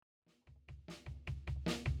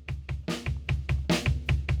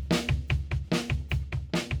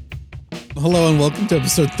Hello and welcome to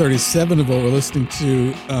episode 37 of what we're listening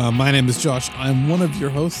to. My name is Josh. I'm one of your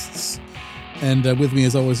hosts. And with me,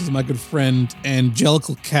 as always, is my good friend,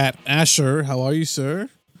 Angelical Cat Asher. How are you, sir?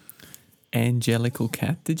 Angelical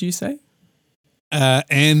Cat, did you say?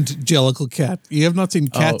 Angelical Cat. You have not seen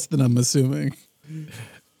Cats, then I'm assuming.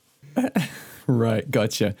 Right,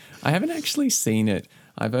 gotcha. I haven't actually seen it.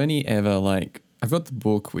 I've only ever, I've got the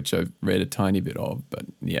book, which I've read a tiny bit of, but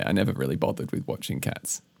yeah, I never really bothered with watching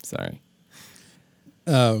Cats. Sorry.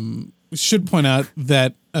 We should point out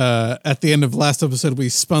that at the end of last episode, we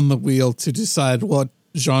spun the wheel to decide what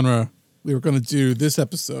genre we were going to do this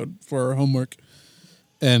episode for our homework.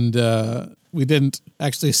 And we didn't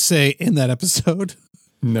actually say in that episode.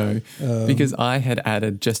 No, because I had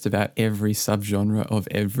added just about every subgenre of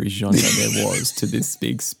every genre there was to this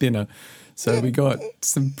big spinner. So we got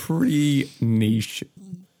some pretty niche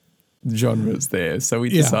genres there. So we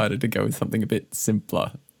decided to go with something a bit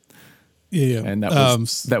simpler. Yeah. And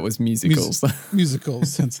that was musicals.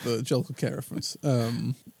 Musicals, hence the Angelical Cat reference.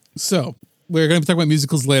 So we're going to be talking about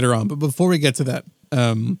musicals later on. But before we get to that,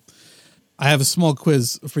 I have a small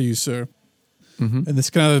quiz for you, sir. Mm-hmm. And this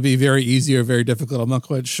can either be very easy or very difficult. I'm not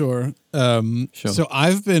quite sure. Sure. So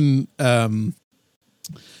I've been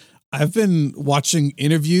watching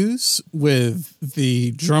interviews with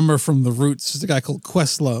the drummer from The Roots. There's a guy called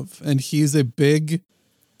Questlove, and he's a big,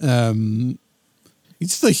 he's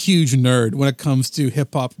just a huge nerd when it comes to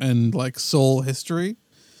hip hop and like soul history.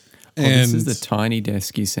 This is the tiny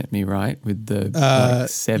desk you sent me, right? With the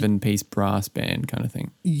 7-piece brass band kind of thing.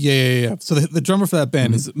 Yeah. So the drummer for that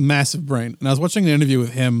band is Massive Brain. And I was watching an interview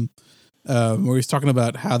with him where he's talking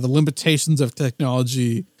about how the limitations of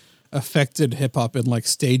technology affected hip hop in like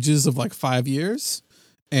stages of like 5 years.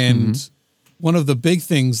 And one of the big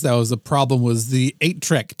things that was a problem was the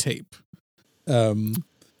 8-track tape.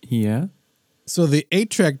 Yeah. So the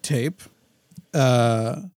 8-track tape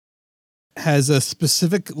has a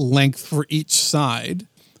specific length for each side,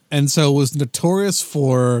 and so it was notorious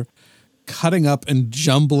for cutting up and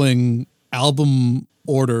jumbling album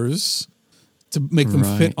orders to make them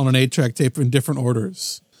fit on an 8-track tape in different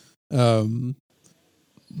orders.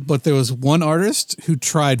 But there was one artist who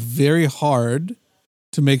tried very hard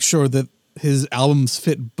to make sure that his albums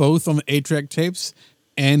fit both on 8-track tapes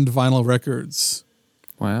and vinyl records.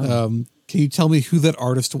 Wow. Can you tell me who that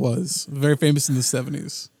artist was? Very famous in the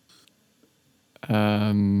 70s.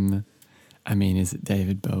 Is it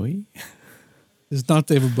David Bowie? It's not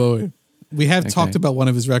David Bowie. We have talked about one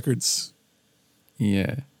of his records.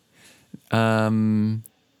 Yeah. The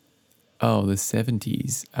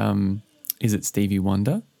 70s. Is it Stevie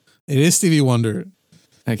Wonder? It is Stevie Wonder.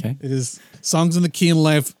 Okay. It is. Songs in the Key and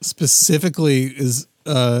Life specifically is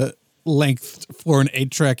length for an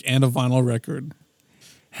 8-track and a vinyl record.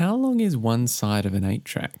 How long is one side of an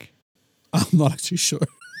 8-track? I'm not actually sure.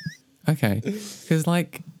 Okay. Because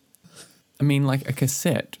like a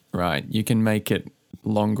cassette, right? You can make it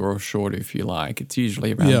longer or shorter if you like. It's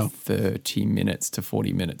usually around 30 minutes to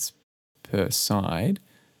 40 minutes per side.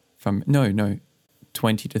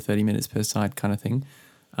 20 to 30 minutes per side kind of thing.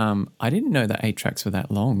 I didn't know that 8-tracks were that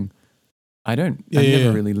long. I've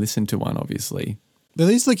never really listened to one, obviously. They're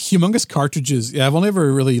these like humongous cartridges. Yeah, I've only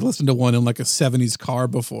ever really listened to one in like a 70s car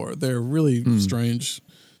before. They're really strange.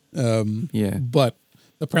 But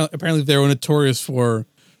apparently they were notorious for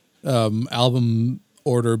album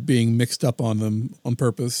order being mixed up on them on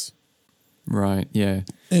purpose. Right, yeah.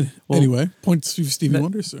 Anyway, points to Stevie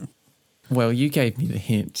Wonder, sir. Well, you gave me the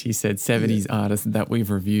hint. You said 70s artists that we've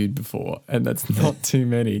reviewed before, and that's not too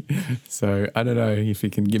many. So I don't know if you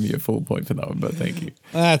can give me a full point for that one, but thank you.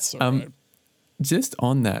 That's all right. Just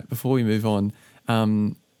on that, before we move on,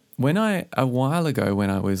 a while ago when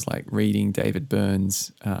I was like reading David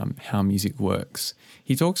Byrne's How Music Works,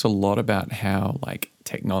 he talks a lot about how like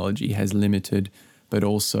technology has limited but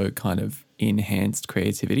also kind of enhanced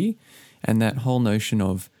creativity, and that whole notion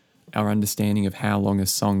of our understanding of how long a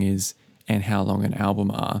song is and how long an album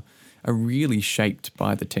are really shaped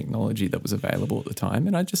by the technology that was available at the time.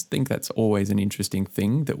 And I just think that's always an interesting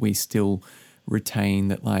thing that we still retain,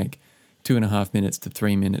 that like 2.5 minutes to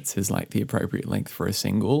 3 minutes is like the appropriate length for a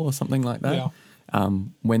single or something like that. Yeah.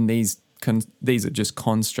 When these are just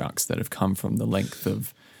constructs that have come from the length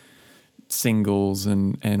of singles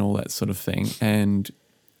and all that sort of thing. And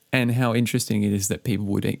how interesting it is that people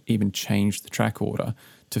would even change the track order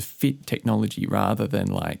to fit technology rather than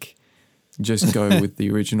like just go with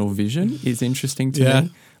the original vision is interesting to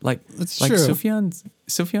me. That's true.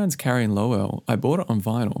 Sufjan's Carrie Lowell, I bought it on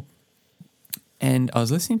vinyl and I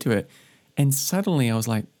was listening to it, and suddenly I was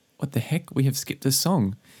like, what the heck? We have skipped a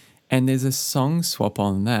song. And there's a song swap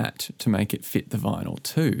on that to make it fit the vinyl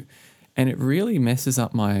too. and it really messes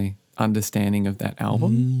up my understanding of that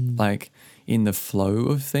album, like in the flow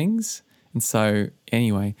of things. And so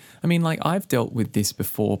anyway, I mean, like I've dealt with this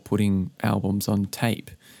before, putting albums on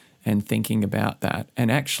tape and thinking about that.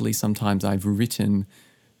 And actually sometimes I've written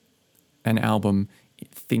an album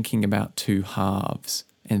thinking about two halves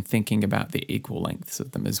and thinking about the equal lengths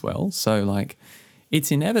of them as well. So like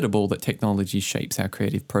it's inevitable that technology shapes our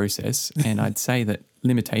creative process. And I'd say that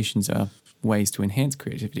limitations are ways to enhance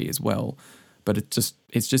creativity as well. But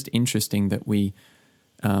it's just interesting that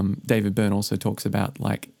David Byrne also talks about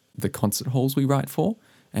like the concert halls we write for.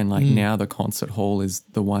 And like now the concert hall is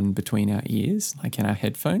the one between our ears, like in our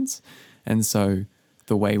headphones. And so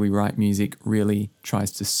the way we write music really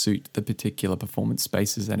tries to suit the particular performance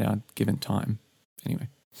spaces at our given time. Anyway.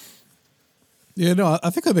 Yeah, no, I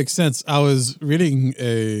think that makes sense. I was reading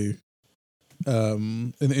an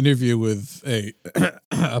interview with a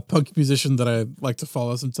punk musician that I like to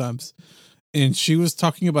follow sometimes. And she was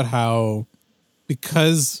talking about how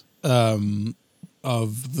because of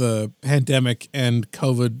the pandemic and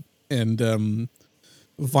COVID and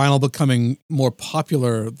vinyl becoming more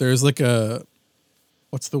popular, there's like there's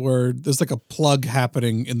like a plug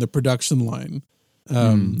happening in the production line.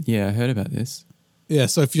 Yeah, I heard about this. Yeah,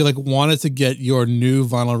 so if you like wanted to get your new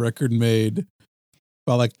vinyl record made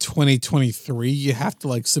by like 2023, you have to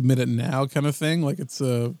like submit it now, kind of thing. Like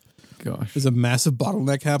there's a massive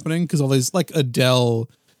bottleneck happening because all these, like Adele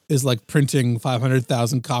is like printing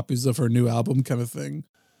 500,000 copies of her new album, kind of thing,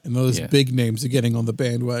 and those big names are getting on the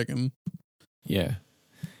bandwagon. Yeah,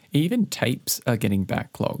 even tapes are getting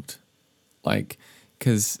backlogged, like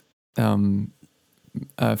because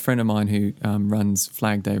a friend of mine who runs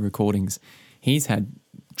Flag Day Recordings, he's had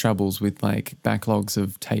troubles with like backlogs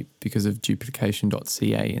of tape because of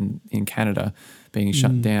duplication.ca in Canada being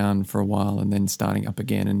shut down for a while and then starting up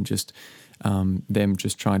again, and just them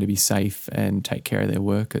just trying to be safe and take care of their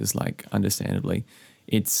workers. Like understandably,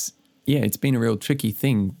 it's been a real tricky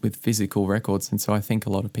thing with physical records. And so I think a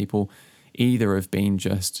lot of people either have been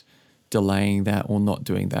just delaying that or not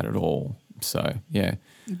doing that at all. So yeah.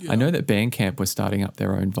 I know that Bandcamp was starting up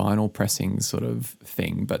their own vinyl pressing sort of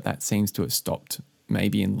thing, but that seems to have stopped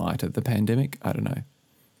maybe in light of the pandemic. I don't know.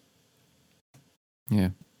 Yeah.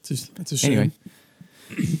 It's a shame.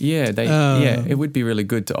 Anyway, it would be really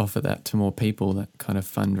good to offer that to more people, that kind of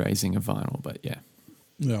fundraising of vinyl, but yeah.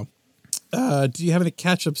 No. Do you have any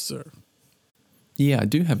catch-ups, sir? Yeah, I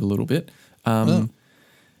do have a little bit.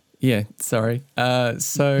 Yeah, sorry.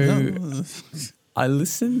 I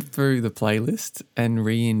listened through the playlist and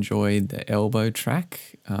re-enjoyed the Elbow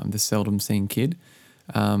track, The Seldom Seen Kid.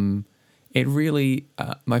 It really,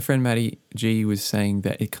 my friend Matty G was saying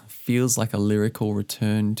that it feels like a lyrical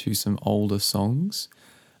return to some older songs.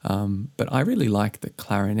 But I really like the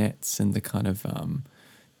clarinets and the kind of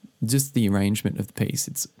just the arrangement of the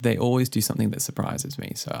piece. They always do something that surprises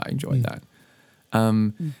me, so I enjoyed that.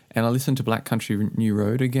 And I listened to Black Country New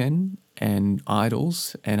Road again and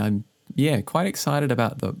Idols, and I'm quite excited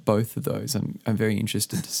about both of those. I'm very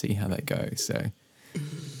interested to see how they go. So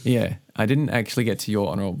yeah, I didn't actually get to your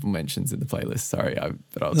honorable mentions in the playlist. Sorry,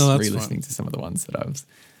 but I was re-listening to some of the ones that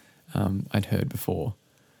I'd heard before.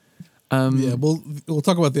 We'll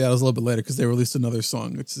talk about the Idols a little bit later because they released another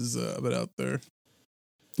song which is a bit out there.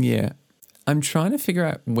 Yeah, I'm trying to figure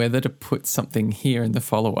out whether to put something here in the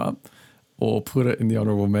follow-up or put it in the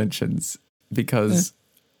honorable mentions, because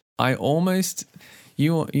I almost,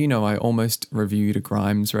 I almost reviewed a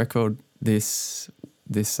Grimes record this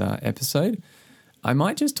episode. I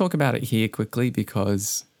might just talk about it here quickly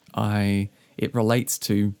because it relates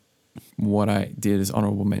to what I did as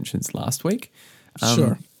honorable mentions last week.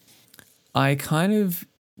 Sure. I kind of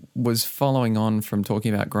was following on from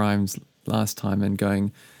talking about Grimes last time and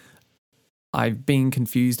going, I've been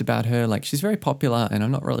confused about her. Like, she's very popular and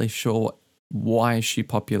I'm not really sure why is she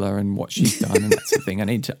popular and what she's done and that sort of thing. I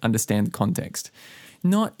need to understand the context.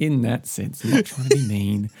 Not in that sense. I'm not trying to be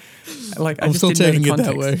mean. Like, I'm still taking it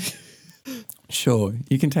that way. Sure,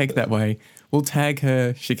 you can take it that way. We'll tag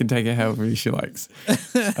her. She can take it however she likes.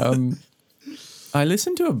 I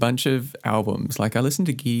listened to a bunch of albums. Like, I listened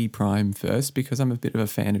to Gigi Prime first because I'm a bit of a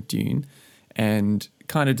fan of Dune and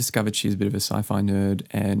kind of discovered she's a bit of a sci-fi nerd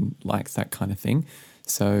and likes that kind of thing.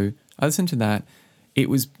 So I listened to that. It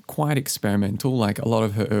was quite experimental. Like, a lot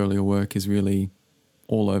of her earlier work is really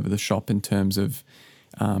all over the shop in terms of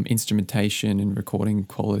instrumentation and recording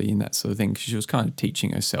quality and that sort of thing. She was kind of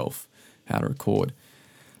teaching herself how to record.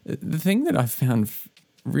 The thing that I found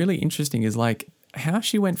really interesting is like how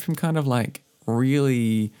she went from kind of like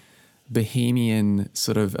really bohemian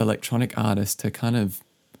sort of electronic artist to kind of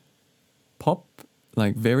pop,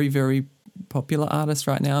 like very, very popular artist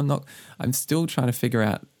right now. I'm still trying to figure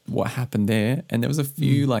out what happened there. And there was a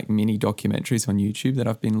few like mini documentaries on YouTube that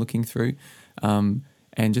I've been looking through,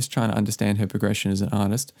 and just trying to understand her progression as an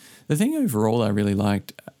artist. The thing overall I really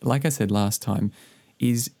liked, like I said last time,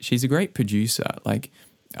 is she's a great producer. Like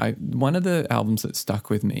one of the albums that stuck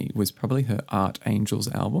with me was probably her Art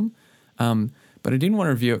Angels album. But I didn't want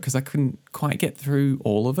to review it because I couldn't quite get through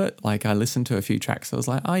all of it. Like I listened to a few tracks. I was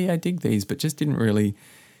like, oh yeah, I dig these, but just didn't really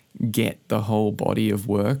get the whole body of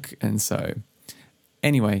work. And so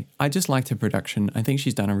anyway, I just liked her production. I think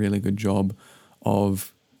she's done a really good job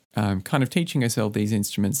of kind of teaching herself these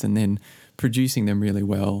instruments and then producing them really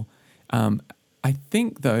well. I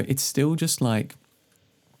think though it's still just like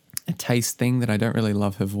a taste thing that I don't really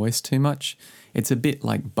love her voice too much. It's a bit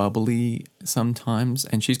like bubbly sometimes,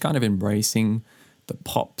 and she's kind of embracing the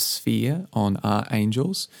pop sphere on Art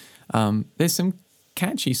Angels. There's some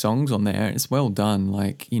catchy songs on there. It's well done.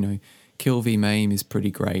 Like, you know, Kill V Maim is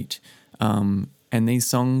pretty great. And these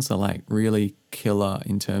songs are like really killer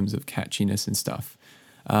in terms of catchiness and stuff.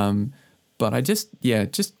 But I just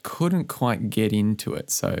couldn't quite get into it.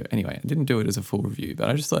 So anyway, I didn't do it as a full review, but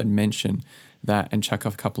I just thought I'd mention that and chuck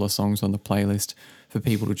off a couple of songs on the playlist for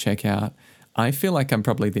people to check out. I feel like I'm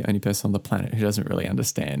probably the only person on the planet who doesn't really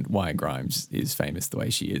understand why Grimes is famous the way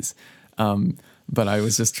she is. But I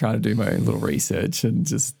was just trying to do my own little research and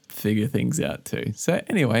just figure things out too. So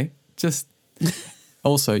anyway, just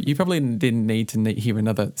also, you probably didn't need to hear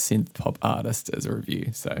another synth pop artist as a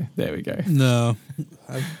review. So there we go. No,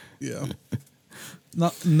 yeah,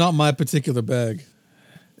 not my particular bag.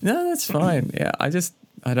 No, that's fine. Yeah,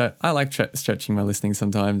 I like stretching my listening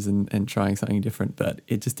sometimes and trying something different, but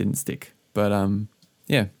it just didn't stick. But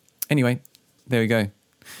yeah. Anyway, there we go.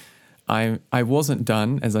 I wasn't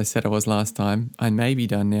done, as I said I was last time. I may be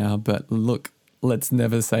done now, but look, let's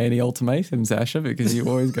never say any ultimatums, Asher, because you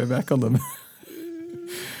always go back on them.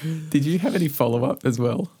 Did you have any follow-up as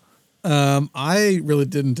well? I really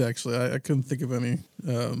didn't, actually. I couldn't think of any.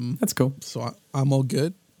 That's cool. So I'm all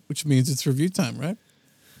good, which means it's review time, right?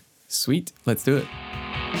 Sweet. Let's do it.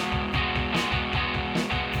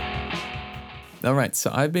 All right. So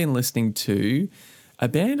I've been listening to a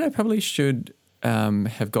band I probably should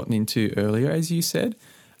have gotten into earlier, as you said.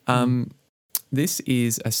 This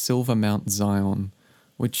is a Silver Mount Zion,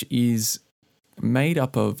 which is made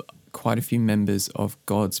up of quite a few members of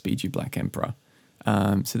Godspeed You Black Emperor.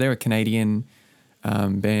 So they're a Canadian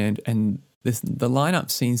band, and the lineup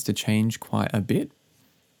seems to change quite a bit.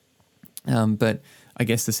 But I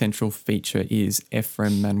guess the central feature is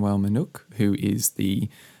Ephraim Manuel Manouk, who is the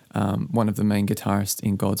one of the main guitarists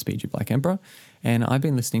in Godspeed You Black Emperor. And I've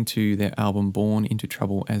been listening to their album Born into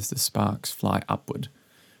Trouble as the Sparks Fly Upward,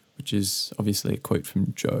 which is obviously a quote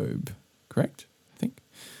from Job, correct? I think.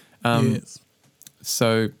 Yes.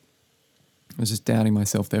 So I was just doubting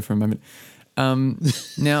myself there for a moment.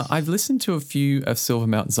 Now, I've listened to a few of Silver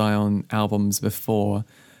Mount Zion albums before,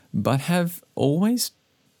 but have always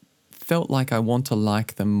felt like I want to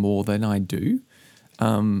like them more than I do.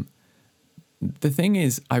 The thing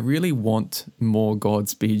is, I really want more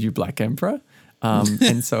Godspeed You Black Emperor.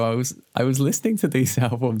 And so I was listening to these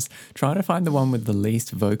albums, trying to find the one with the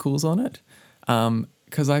least vocals on it,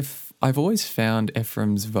 because I've always found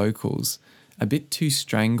Ephraim's vocals a bit too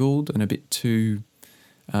strangled and a bit too,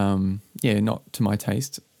 not to my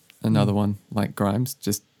taste. Another one like Grimes,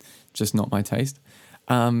 just not my taste.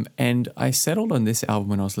 And I settled on this album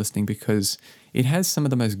when I was listening because it has some of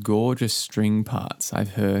the most gorgeous string parts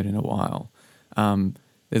I've heard in a while.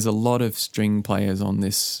 There's a lot of string players on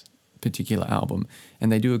this particular album,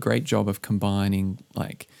 and they do a great job of combining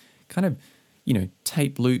like kind of,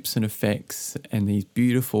 tape loops and effects and these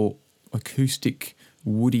beautiful acoustic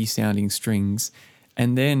woody sounding strings,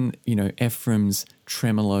 and then Ephraim's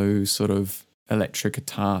tremolo sort of electric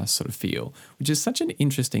guitar sort of feel, which is such an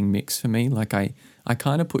interesting mix for me. Like I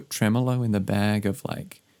kind of put tremolo in the bag of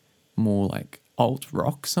like more like alt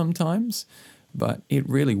rock sometimes, but it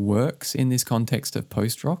really works in this context of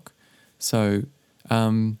post rock. So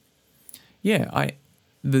the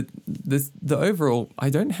overall, I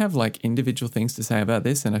don't have like individual things to say about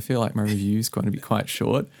this, and I feel like my review is going to be quite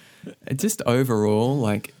short. Just overall,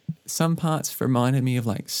 like some parts reminded me of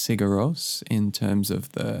like Sigur Rós in terms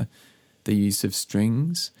of the use of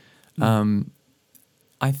strings.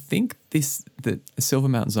 I think that Silver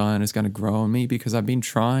Mount Zion is going to grow on me because I've been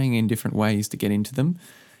trying in different ways to get into them,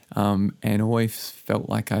 and always felt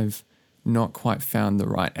like I've not quite found the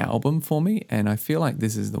right album for me, and I feel like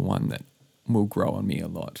this is the one that will grow on me a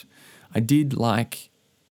lot. I did like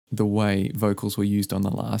the way vocals were used on the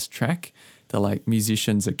last track. The like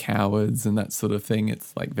musicians are cowards and that sort of thing.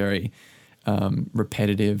 It's like very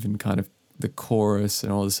repetitive and kind of the chorus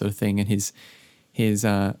and all this sort of thing. And his as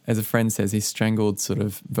a friend says, his strangled sort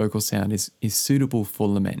of vocal sound is suitable for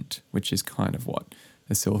lament, which is kind of what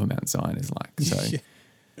a Silver Mount Zion is like. So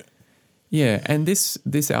yeah, and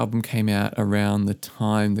this album came out around the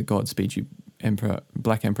time the Godspeed You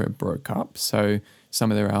Black Emperor broke up. So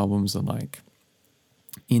some of their albums are like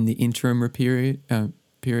in the interim period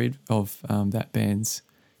of that band's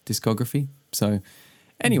discography. So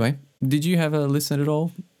anyway, did you have a listen at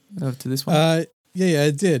all to this one? Yeah,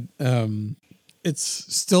 I did. It's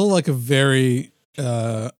still like a very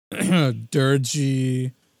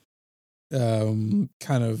dirgy,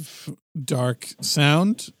 kind of dark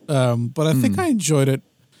sound. But I think I enjoyed it.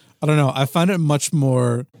 I don't know. I find it much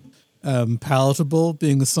more palatable,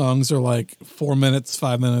 being the songs are like 4 minutes,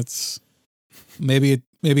 5 minutes, maybe a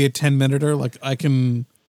 10-minute. Like I can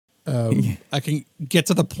get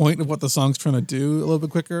to the point of what the song's trying to do a little bit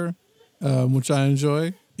quicker, which I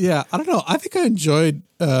enjoy. Yeah, I don't know. I think I enjoyed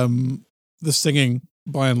the singing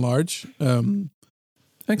by and large.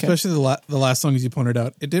 Especially the last songs you pointed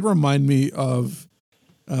out. It did remind me of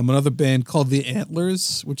another band called The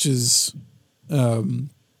Antlers, which is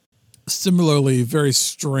similarly very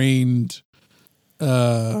strained.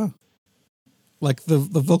 Like the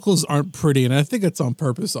vocals aren't pretty, and I think it's on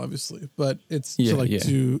purpose, obviously, but it's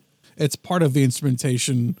it's part of the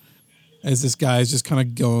instrumentation as this guy is just kind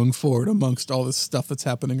of going forward amongst all this stuff that's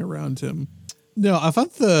happening around him. No, I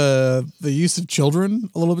found the use of children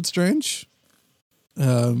a little bit strange.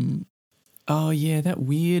 Oh yeah, that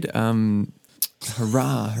weird hurrah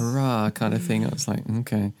kind of thing. I was like,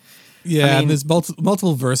 okay. Yeah, and there's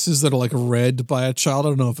multiple verses that are like read by a child. I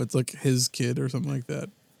don't know if it's like his kid or something like that.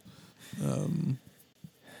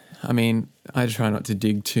 I mean, I try not to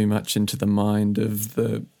dig too much into the mind of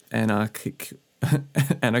the anarchist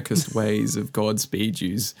ways of Godspeed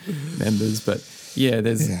You's members, but yeah,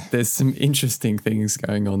 there's some interesting things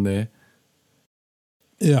going on there.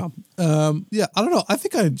 Yeah. I don't know. I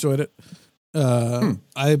think I enjoyed it.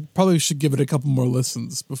 I probably should give it a couple more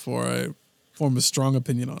listens before I form a strong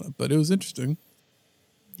opinion on it, but it was interesting.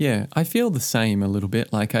 Yeah, I feel the same a little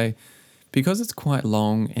bit. Like because it's quite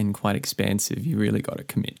long and quite expansive, you really got to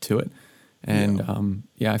commit to it. And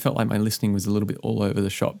I felt like my listening was a little bit all over the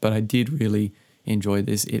shop, but I did really enjoy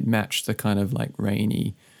this. It matched the kind of like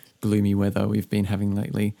rainy, gloomy weather we've been having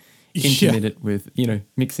lately, intermittent with,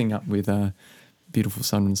 mixing up with beautiful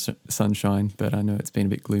sunshine. But I know it's been a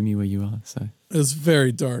bit gloomy where you are. So it was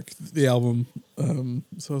very dark, the album.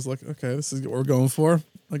 So I was like, okay, this is what we're going for,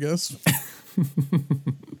 I guess.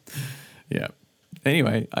 Yeah.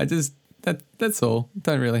 Anyway, that's all.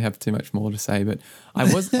 Don't really have too much more to say, but I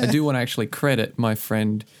do want to actually credit my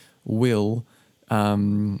friend Will.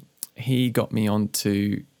 He got me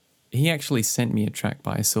onto. He actually sent me a track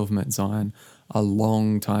by Silver Mount Zion a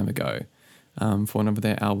long time ago for one of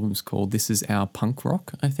their albums called "This Is Our Punk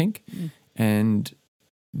Rock," I think, and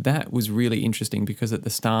that was really interesting because at the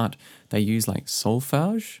start they use like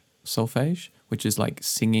solfège, which is like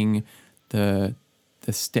singing the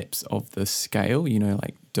steps of the scale,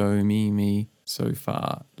 like do, mi, so,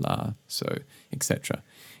 fa, la, so, etc.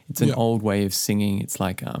 It's an old way of singing. It's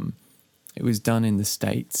like it was done in the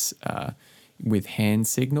States with hand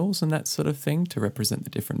signals and that sort of thing to represent the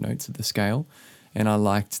different notes of the scale. And I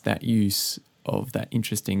liked that use of that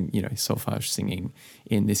interesting, solfège singing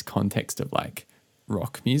in this context of like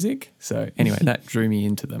rock music. So anyway, that drew me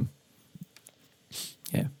into them.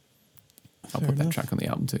 Yeah. I'll put that track on the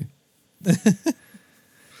album too.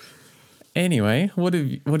 Anyway, what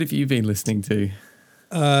have you been listening to?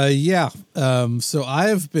 So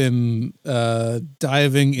I've been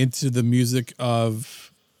diving into the music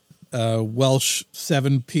of Welsh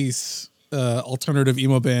 7-piece alternative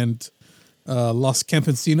emo band Los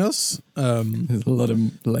Campesinos. There's a lot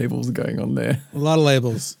of labels going on there. A lot of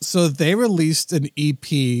labels. So they released an EP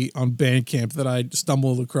on Bandcamp that I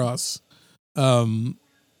stumbled across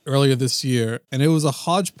earlier this year, and it was a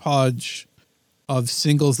hodgepodge of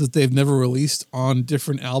singles that they've never released on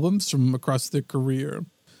different albums from across their career.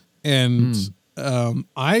 And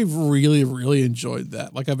I really, really enjoyed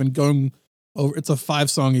that. Like I've been going over, it's a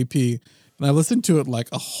 5-song EP, and I listened to it like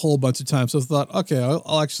a whole bunch of times. So I thought, okay,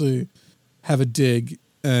 I'll actually have a dig.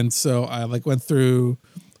 And so I like went through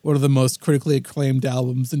what are the most critically acclaimed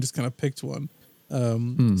albums and just kind of picked one.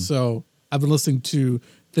 So I've been listening to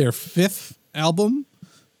their 5th album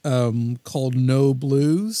called No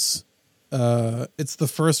Blues. It's the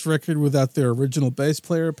first record without their original bass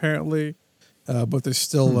player, apparently, but there's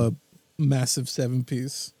still a massive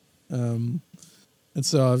 7-piece. And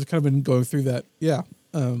so I've kind of been going through that. Yeah.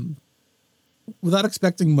 Without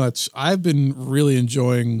expecting much, I've been really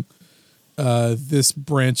enjoying this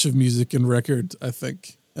branch of music and record, I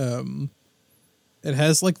think. It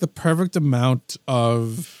has like the perfect amount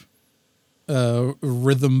of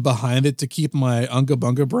rhythm behind it to keep my Unga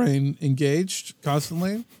Bunga brain engaged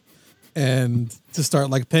constantly, and to start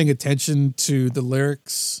like paying attention to the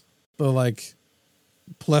lyrics, the like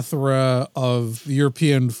plethora of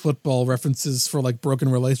European football references for like broken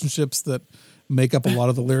relationships that make up a lot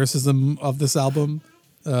of the lyricism of this album.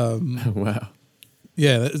 Wow.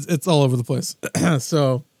 Yeah, it's all over the place.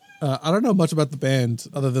 So I don't know much about the band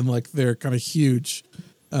other than like they're kind of huge,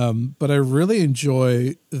 but I really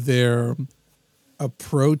enjoy their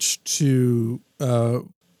approach to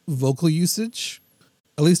vocal usage,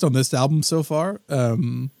 at least on this album so far.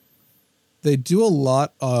 They do a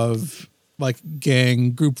lot of like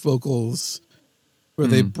gang group vocals where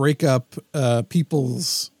they break up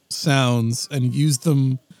people's sounds and use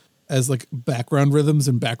them as like background rhythms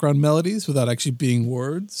and background melodies without actually being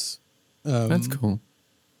words. That's cool.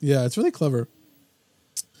 Yeah, it's really clever.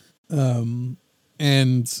 And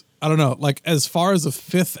I don't know, like as far as the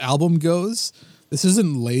fifth album goes, this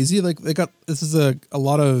isn't lazy. Like this is a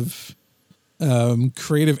lot of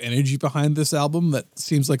creative energy behind this album that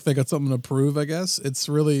seems like they got something to prove, I guess. It's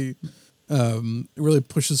really, it really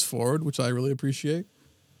pushes forward, which I really appreciate.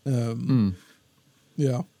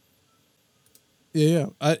 Yeah. Yeah.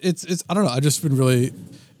 It's, I don't know. I just been really,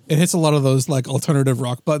 it hits a lot of those like alternative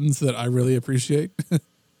rock buttons that I really appreciate.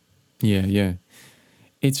 Yeah.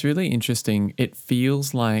 It's really interesting. It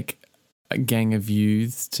feels like a Gang of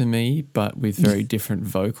Youths to me, but with very different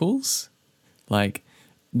vocals. Like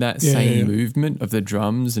that same movement of the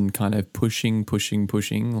drums and kind of pushing.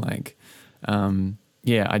 Like,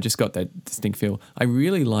 I just got that distinct feel. I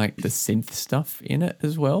really like the synth stuff in it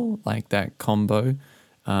as well, like that combo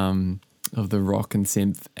of the rock and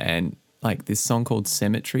synth, and like this song called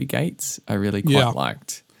Cemetery Gates I really quite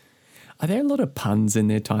liked. Are there a lot of puns in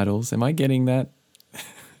their titles? Am I getting that?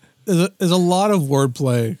 There's a lot of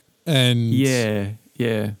wordplay, and because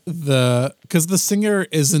the singer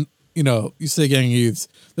isn't, you say Gang of Youths,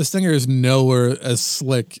 the singer is nowhere as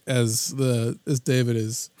slick as David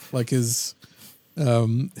is. Like his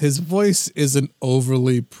voice isn't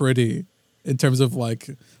overly pretty in terms of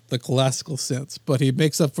like the classical sense, but he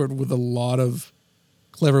makes up for it with a lot of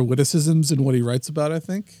clever witticisms in what he writes about, I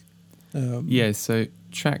think. So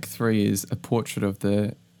track 3 is a portrait of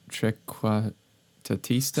the Trequartista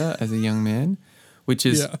as a young man, which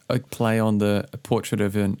is a play on a portrait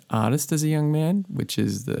of an artist as a young man, which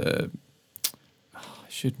is I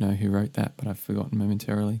should know who wrote that, but I've forgotten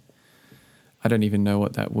momentarily. I don't even know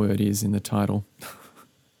what that word is in the title.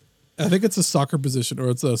 I think it's a soccer position, or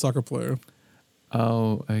it's a soccer player.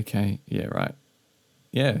 Oh, okay. Yeah, right.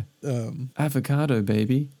 Yeah. Avocado,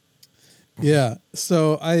 baby. Yeah.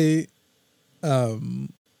 So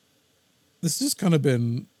this has kind of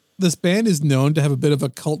been, this band is known to have a bit of a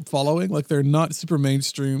cult following. Like they're not super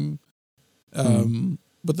mainstream,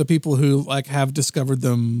 but the people who like have discovered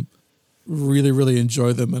them really, really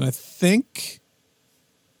enjoy them. And I think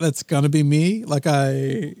that's gonna be me. Like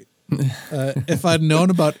if I'd known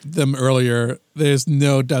about them earlier, there's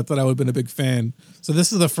no doubt that I would have been a big fan. So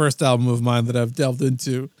this is the first album of mine that I've delved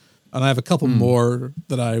into, and I have a couple more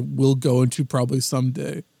that I will go into probably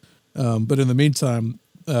someday. But in the meantime,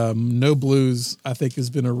 No Blues, I think, has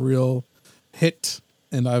been a real hit,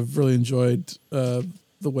 and I've really enjoyed the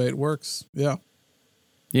way it works. Yeah.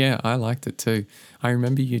 Yeah, I liked it too. I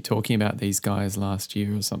remember you talking about these guys last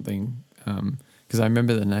year or something, because I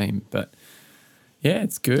remember the name, but yeah,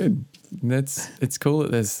 it's good. It's cool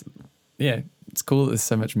that there's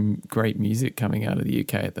so much great music coming out of the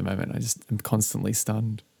UK at the moment. I just am constantly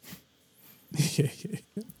stunned. Yeah.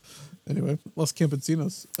 Anyway, Los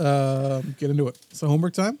Campesinos. Get into it. So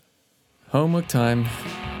homework time? Homework time.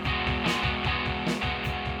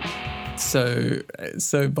 So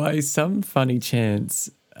by some funny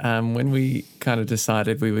chance, when we kind of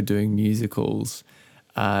decided we were doing musicals,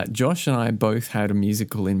 Josh and I both had a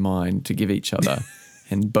musical in mind to give each other,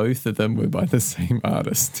 and both of them were by the same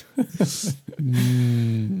artist.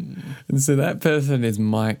 And so that person is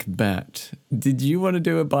Mike Batt. Did you want to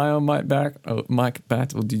do a bio on Mike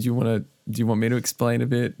Batt, or do you want me to explain a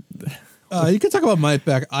bit? You can talk about Mike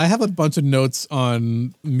Batt. I have a bunch of notes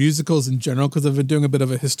on musicals in general because I've been doing a bit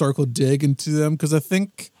of a historical dig into them, because I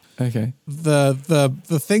think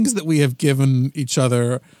the things that we have given each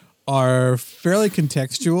other are fairly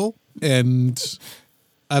contextual, and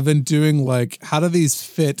I've been doing like, how do these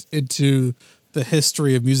fit into the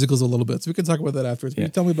history of musicals a little bit? So we can talk about that afterwards. Can you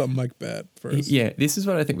tell me about Mike Batt first? Yeah, this is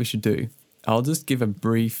what I think we should do. I'll just give a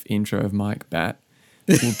brief intro of Mike Batt.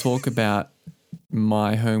 We'll talk about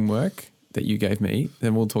my homework, that you gave me,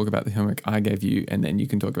 then we'll talk about the homework I gave you, and then you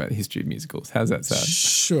can talk about the history of musicals. How's that sound?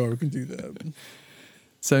 Sure, we can do that.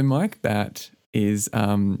 So Mike Batt is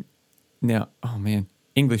now, oh man,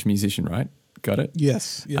 English musician, right? Got it?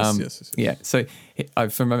 Yes. Yeah. So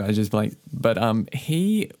for a moment I just blanked, but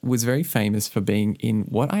he was very famous for being in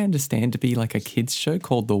what I understand to be like a kids show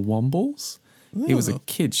called The Wombles. It was a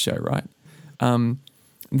kids show, right?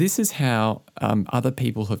 This is how other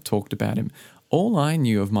people have talked about him. All I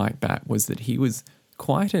knew of Mike Batt was that he was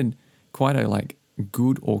quite a like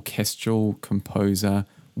good orchestral composer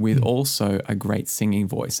with also a great singing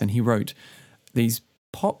voice, and he wrote these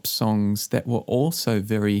pop songs that were also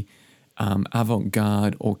very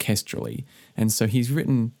avant-garde orchestrally. And so he's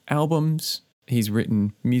written albums, he's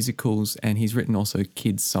written musicals, and he's written also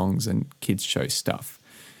kids songs and kids show stuff.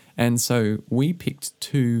 And so we picked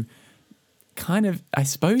two kind of, I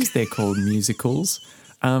suppose they're called musicals.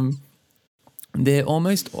 They're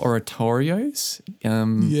almost oratorios,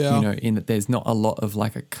 you know, in that there's not a lot of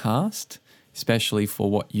like a cast, especially for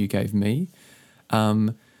what you gave me.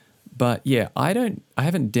 But yeah, I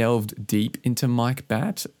haven't delved deep into Mike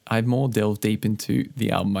Batt. I've more delved deep into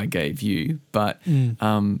the album I gave you. But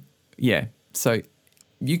yeah, so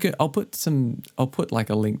I'll put like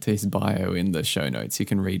a link to his bio in the show notes. You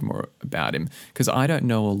can read more about him, because I don't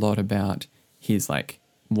know a lot about his like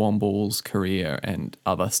Wombles career and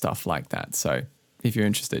other stuff like that. So if you're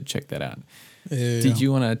interested, check that out. Yeah. Did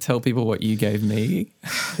you want to tell people what you gave me?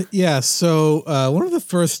 Yeah, so one of the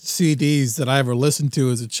first CDs that I ever listened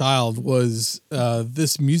to as a child was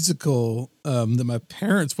this musical that my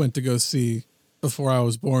parents went to go see before I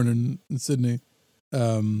was born in Sydney,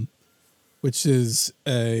 which is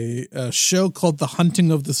a show called The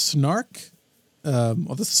Hunting of the Snark,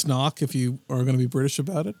 or the Snock if you are going to be British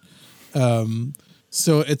about it.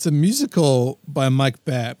 So it's a musical by Mike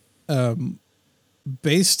Batt,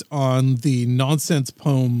 based on the nonsense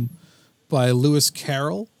poem by Lewis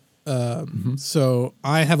Carroll. So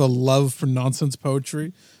I have a love for nonsense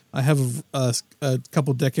poetry. I have a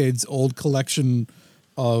couple decades old collection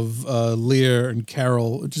of Lear and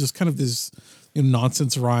Carroll, which is just kind of this, you know,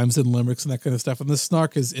 nonsense rhymes and limericks and that kind of stuff. And the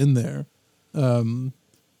snark is in there. And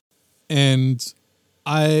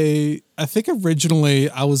I think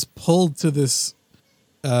originally I was pulled to this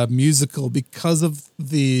musical because of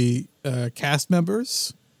the cast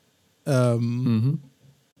members.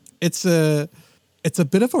 It's a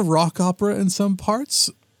bit of a rock opera in some parts,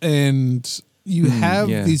 and you have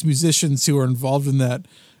these musicians who are involved in that,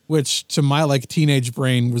 which to my like teenage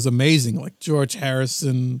brain was amazing, like George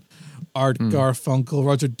Harrison, Art Garfunkel,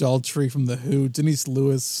 Roger Daltrey from The Who, Denise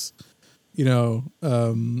Lewis, you know,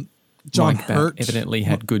 John Mike Hurt Batt evidently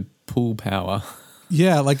had good pull power.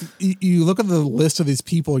 Yeah, like you look at the list of these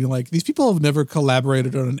people and you're like, these people have never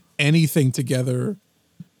collaborated on anything together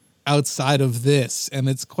outside of this. And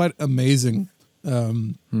it's quite amazing.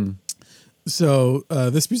 So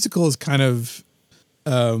this musical is kind of,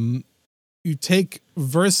 you take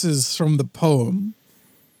verses from the poem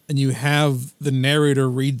and you have the narrator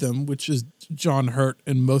read them, which is John Hurt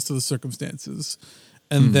in most of the circumstances.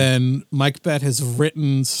 And then Mike Batt has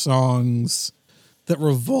written songs that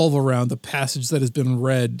revolve around the passage that has been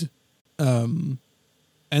read. And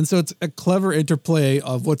so it's a clever interplay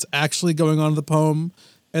of what's actually going on in the poem,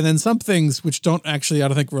 and then some things which don't actually, I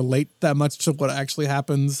don't think, relate that much to what actually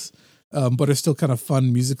happens, but are still kind of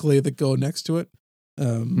fun musically that go next to it.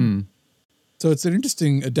 So it's an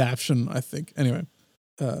interesting adaptation, I think. Anyway,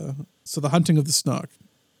 so The Hunting of the Snark.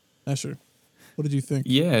 Asher, what did you think?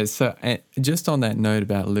 Yeah, so just on that note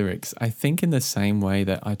about lyrics, I think in the same way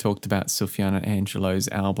that I talked about Sufjan Angelo's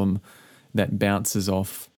album that bounces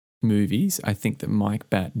off movies, I think that Mike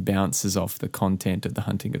Batt bounces off the content of The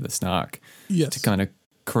Hunting of the Snark to kind of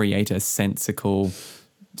create a sensical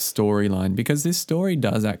storyline, because this story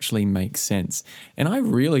does actually make sense. And I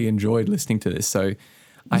really enjoyed listening to this. So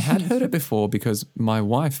I had heard it before because my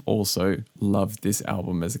wife also loved this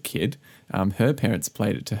album as a kid. Her parents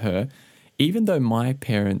played it to her. Even though my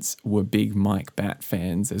parents were big Mike Batt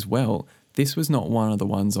fans as well, this was not one of the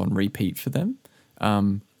ones on repeat for them.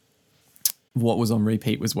 What was on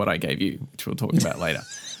repeat was what I gave you, which we'll talk about later.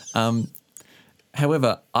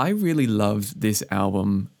 However, I really loved this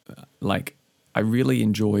album. Like, I really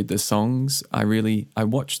enjoyed the songs. I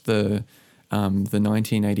watched the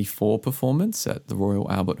 1984 performance at the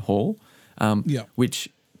Royal Albert Hall, which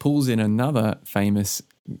pulls in another famous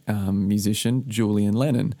musician, Julian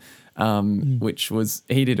Lennon,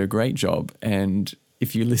 he did a great job. And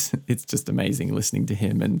if you listen, it's just amazing listening to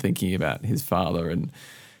him and thinking about his father, and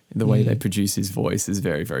the way they produce his voice is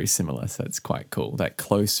very, very similar. So it's quite cool. That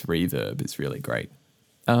close reverb is really great.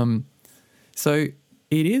 So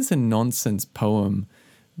it is a nonsense poem,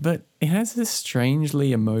 but it has a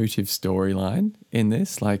strangely emotive storyline in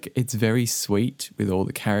this. Like, it's very sweet with all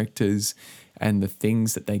the characters and the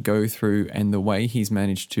things that they go through and the way he's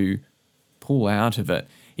managed to pull out of it.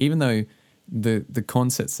 Even though the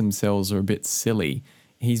concepts themselves are a bit silly,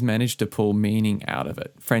 he's managed to pull meaning out of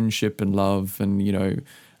it. Friendship and love and,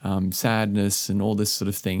 sadness and all this sort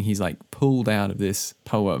of thing. He's like pulled out of this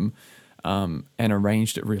poem and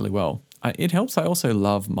arranged it really well. It helps. I also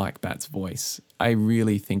love Mike Batt's voice. I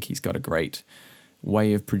really think he's got a great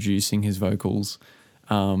way of producing his vocals.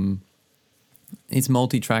 It's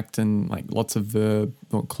multi-tracked and like lots of verb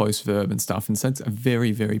or close verb and stuff. And so it's a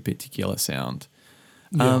very, very particular sound.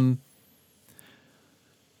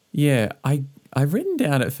 I've written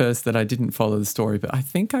down at first that I didn't follow the story, but I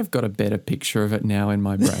think I've got a better picture of it now in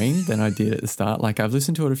my brain than I did at the start. Like, I've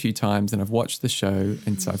listened to it a few times and I've watched the show,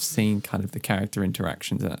 and so I've seen kind of the character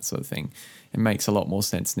interactions and that sort of thing. It makes a lot more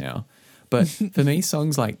sense now. But for me,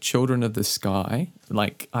 songs like Children of the Sky,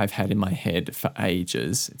 like I've had in my head for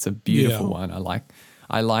ages. It's a beautiful one.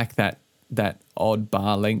 I like that odd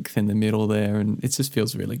bar length in the middle there, and it just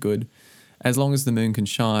feels really good. As Long as the Moon Can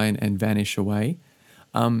Shine and Vanish Away.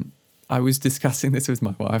 I was discussing this with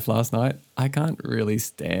my wife last night. I can't really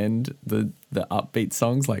stand the upbeat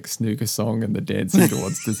songs like Snooker Song and The Dancing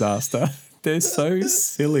Towards Disaster. They're so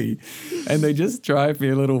silly and they just drive me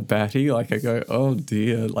a little batty. Like, I go, oh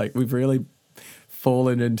dear, like we've really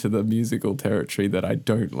fallen into the musical territory that I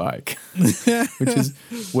don't like, which is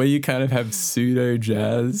where you kind of have pseudo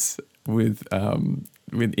jazz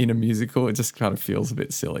within a musical. It just kind of feels a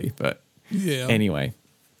bit silly, but anyway.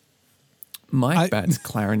 Mike Batt's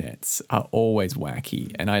clarinets are always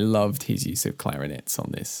wacky, and I loved his use of clarinets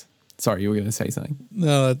on this. Sorry, you were going to say something?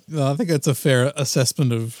 No, I think that's a fair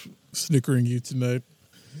assessment of snookering you tonight.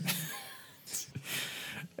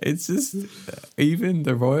 It's just, even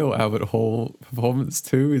the Royal Albert Hall performance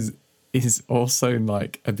too is also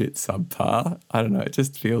like a bit subpar. I don't know, it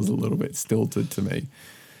just feels a little bit stilted to me.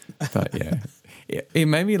 But yeah. It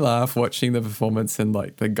made me laugh watching the performance, and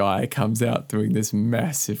like the guy comes out doing this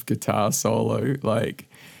massive guitar solo, like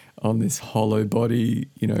on this hollow body,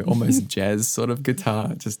 almost jazz sort of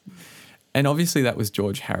guitar. And obviously that was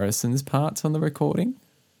George Harrison's parts on the recording.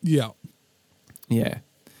 Yeah. Yeah.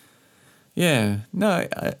 Yeah. No,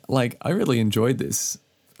 I really enjoyed this.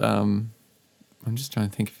 I'm just trying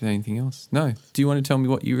to think of anything else. No. Do you want to tell me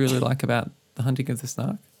what you really like about The Hunting of the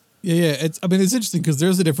Snark? Yeah. It's interesting because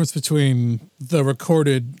there's a difference between the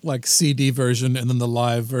recorded like CD version and then the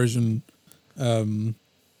live version. I think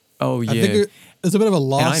there's a bit of a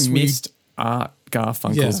loss. And I missed Art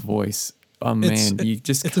Garfunkel's voice. Oh man, you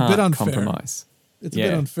just can't compromise. It's a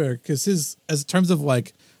bit unfair because as in terms of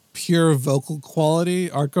like pure vocal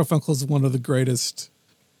quality, Art Garfunkel is one of the greatest.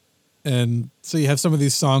 And so you have some of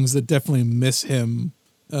these songs that definitely miss him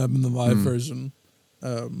in the live version.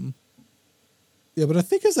 Yeah, but I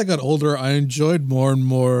think as I got older, I enjoyed more and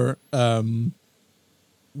more Roger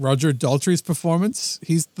Daltrey's performance.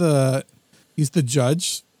 He's the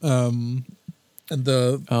judge and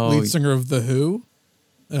the lead singer of The Who.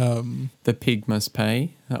 The Pig Must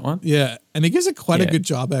Pay, that one? Yeah, and he gives it quite a good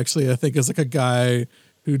job, actually, I think, as like a guy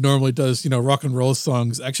who normally does, rock and roll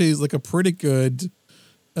songs. Actually, he's like a pretty good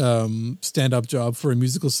stand-up job for a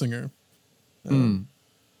musical singer.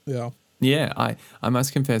 Yeah. Yeah, I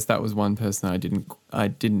must confess that was one person I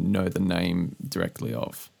didn't know the name directly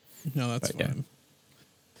of. No, that's fine. Yeah.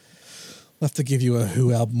 I'll have to give you a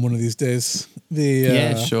Who album one of these days.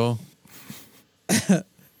 Sure.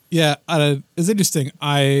 Yeah, it's interesting.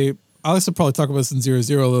 I also probably talk about this in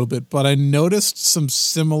 00 a little bit, but I noticed some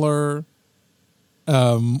similar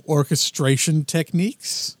orchestration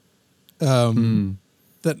techniques that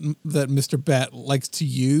Mr. Batt likes to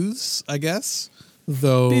use, I guess.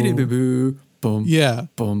 Though, boom, yeah,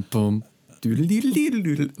 boom, boom,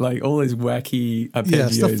 like all those wacky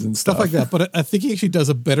arpeggios and stuff like that. But I think he actually does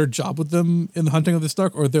a better job with them in The Hunting of the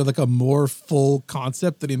Snark, or they're like a more full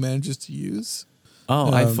concept that he manages to use.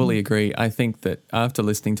 Oh, I fully agree. I think that after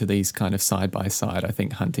listening to these kind of side by side, I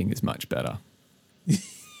think Hunting is much better.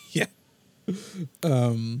 Yeah.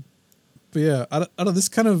 But yeah, I don't this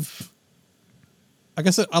kind of, I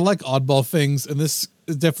guess I like oddball things, and this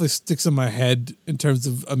definitely sticks in my head in terms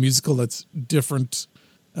of a musical that's different.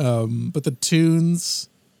 But the tunes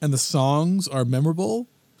and the songs are memorable,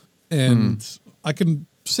 and I can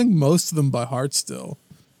sing most of them by heart still,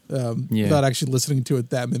 without actually listening to it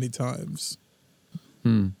that many times.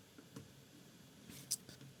 All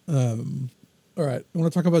right, you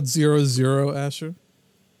want to talk about 00, Asher?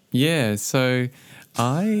 Yeah, so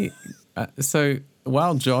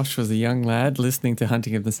while Josh was a young lad listening to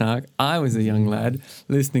Hunting of the Snark, I was a young lad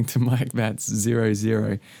listening to Mike Batt's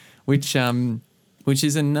 00, which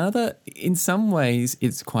is another. In some ways,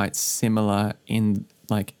 it's quite similar in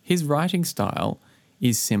like his writing style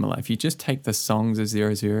is similar. If you just take the songs of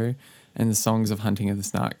 00 and the songs of Hunting of the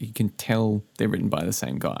Snark, you can tell they're written by the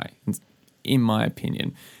same guy. In my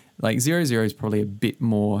opinion, like 00 is probably a bit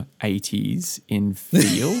more 80s in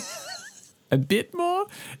feel, a bit more.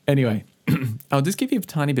 Anyway. I'll just give you a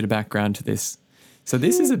tiny bit of background to this. So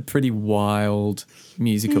this is a pretty wild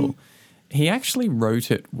musical. He actually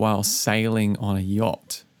wrote it while sailing on a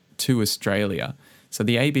yacht to Australia. So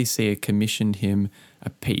the ABC had commissioned him a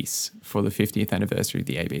piece for the 50th anniversary of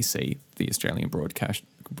the ABC, the Australian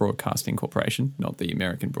Broadcasting Corporation, not the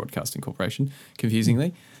American Broadcasting Corporation,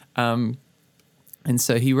 confusingly. And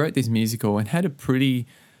so he wrote this musical and had a pretty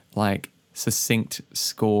like succinct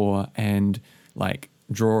score and like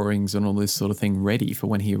drawings and all this sort of thing ready for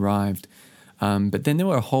when he arrived. But then there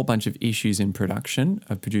were a whole bunch of issues in production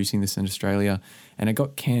of producing this in Australia, and it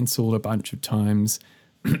got cancelled a bunch of times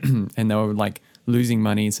and they were like losing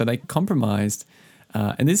money. So they compromised.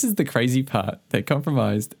 And this is the crazy part. They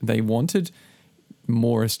compromised. They wanted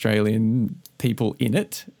more Australian people in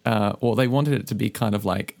it, or they wanted it to be kind of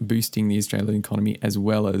like boosting the Australian economy as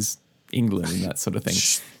well as England and that sort of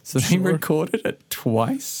thing. So they recorded it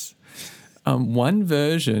twice. One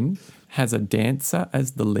version has a dancer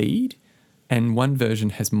as the lead and one version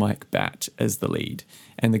has Mike Batt as the lead.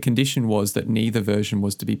 And the condition was that neither version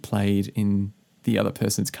was to be played in the other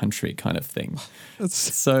person's country kind of thing.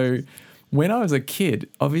 So when I was a kid,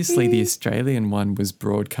 obviously the Australian one was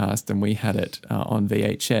broadcast and we had it on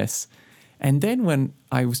VHS. And then when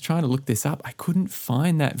I was trying to look this up, I couldn't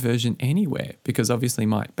find that version anywhere because obviously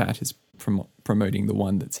Mike Batt is promoting the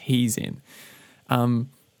one that's he's in.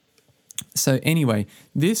 So anyway,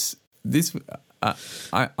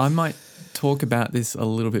 I might talk about this a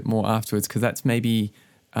little bit more afterwards because that's maybe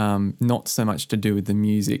not so much to do with the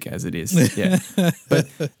music as it is. Yeah. But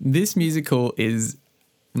this musical is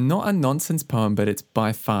not a nonsense poem, but it's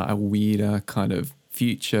by far a weirder kind of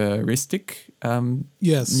futuristic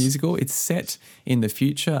musical. It's set in the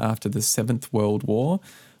future after the Seventh World War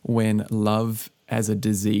when love as a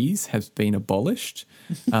disease has been abolished.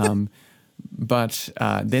 But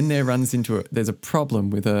then there's a problem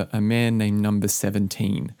with a man named Number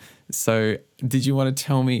 17. So did you want to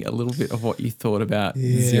tell me a little bit of what you thought about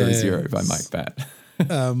 00 by Mike Batt?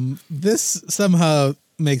 This somehow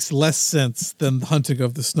makes less sense than the Hunting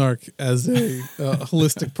of the Snark as a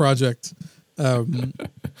holistic project.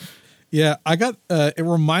 I got it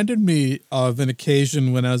reminded me of an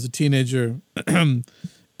occasion when I was a teenager and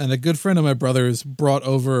a good friend of my brother's brought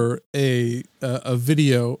over a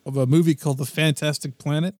video of a movie called The Fantastic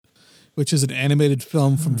Planet, which is an animated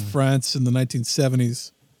film from France in the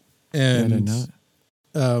 1970s. And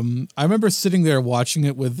I remember sitting there watching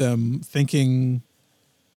it with them thinking,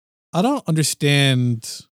 I don't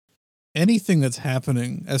understand anything that's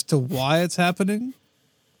happening as to why it's happening.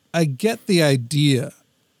 I get the idea,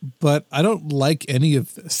 but I don't like any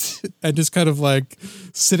of this. I just kind of like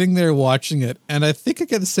sitting there watching it. And I think I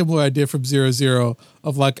get a similar idea from 00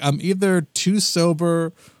 of like, I'm either too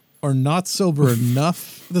sober or not sober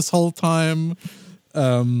enough this whole time.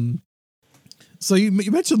 So you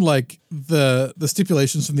mentioned like the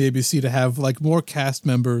stipulations from the ABC to have like more cast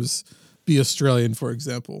members be Australian, for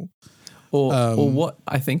example. Or what?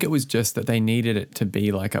 I think it was just that they needed it to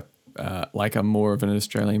be like a more of an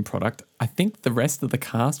Australian product. I think the rest of the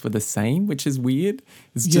cast were the same, which is weird.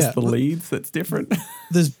 It's just the leads that's different.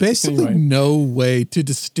 There's basically no way to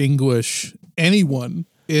distinguish anyone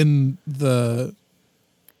in the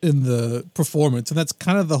performance, and that's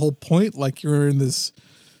kind of the whole point. Like you're in this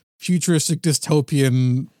futuristic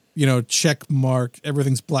dystopian, check mark.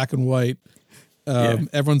 Everything's black and white.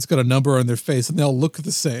 Everyone's got a number on their face, and they all look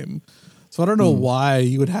the same. So I don't know why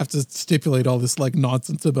you would have to stipulate all this like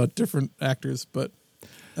nonsense about different actors, but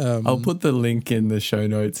I'll put the link in the show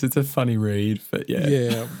notes. It's a funny read, but yeah.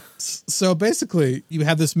 Yeah. So basically, you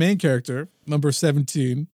have this main character, number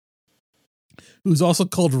 17, who's also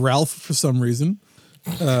called Ralph for some reason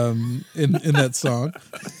in that song.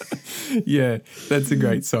 Yeah, that's a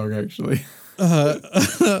great song, actually.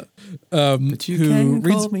 But you can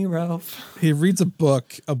call me Ralph. He reads a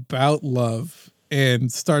book about love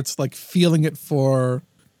and starts like feeling it for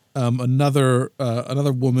another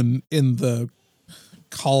woman in the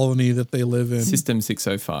colony that they live in. System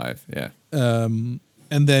 605, yeah. And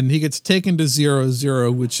then he gets taken to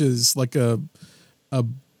 00, which is like a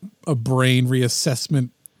brain reassessment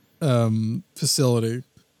facility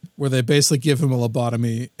where they basically give him a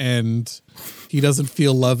lobotomy and he doesn't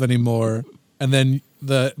feel love anymore. and then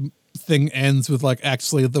the thing ends with like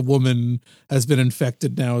actually the woman has been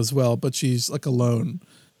infected now as well, but she's like alone,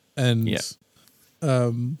 and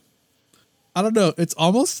I don't know. It's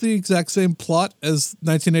almost the exact same plot as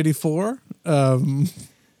 1984.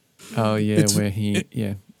 Oh yeah,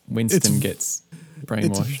 where Winston gets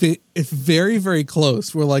brainwashed. It's very, very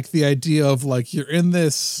close. Where like the idea of like you're in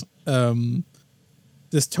this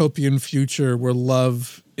dystopian future where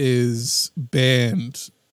love is banned,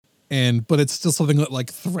 but it's still something that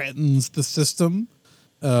like threatens the system.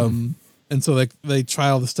 And so like they try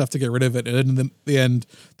all the stuff to get rid of it, and in the end,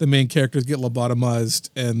 the main characters get lobotomized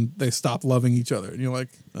and they stop loving each other. And you're like,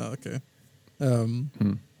 oh, okay.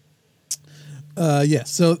 Yeah,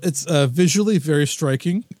 so it's visually very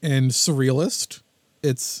striking and surrealist.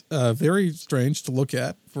 It's very strange to look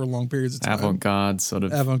at for long periods of time. Avant-garde sort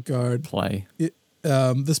of play.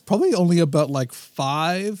 There's probably only about like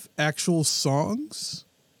 5 actual songs.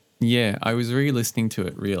 Yeah, I was re-listening to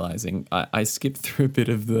it, realizing I skipped through a bit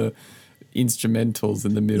of the instrumentals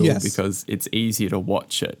in the middle because it's easier to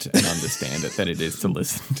watch it and understand it than it is to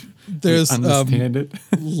listen to. There's understand it.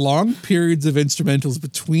 long periods of instrumentals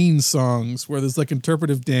between songs where there's like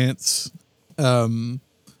interpretive dance, and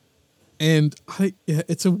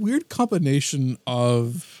it's a weird combination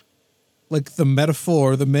of like the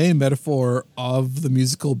main metaphor of the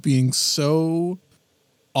musical being so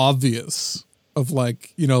obvious of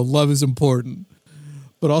like, you know, love is important,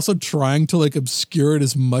 but also trying to like obscure it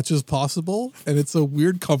as much as possible. And it's a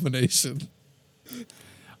weird combination.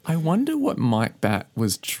 I wonder what Mike Batt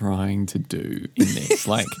was trying to do in this.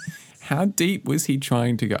 Like, how deep was he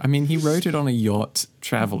trying to go? I mean, he wrote it on a yacht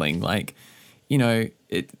traveling. Like, you know,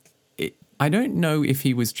 I don't know if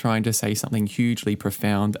he was trying to say something hugely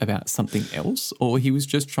profound about something else, or he was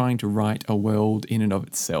just trying to write a world in and of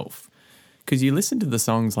itself. Because you listen to the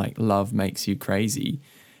songs like Love Makes You Crazy,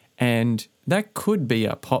 and that could be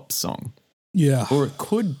a pop song. Yeah. Or it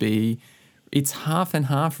could be, it's half and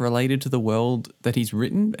half related to the world that he's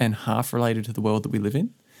written and half related to the world that we live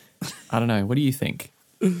in. I don't know. What do you think?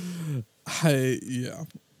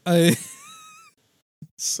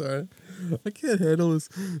 Sorry. I can't handle this.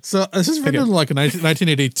 So this is written in like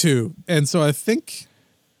 1982. And so I think,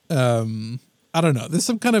 I don't know, there's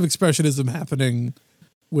some kind of expressionism happening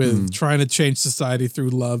with trying to change society through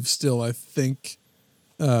love still, I think.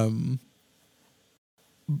 And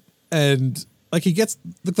like he gets,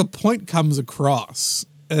 like the point comes across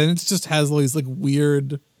and it just has all these like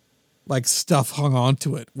weird like stuff hung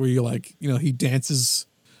onto it where you like, you know, he dances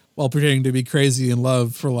while pretending to be crazy in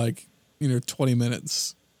love for like, you know, 20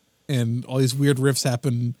 minutes and all these weird riffs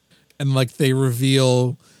happen and like they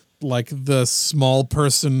reveal like the small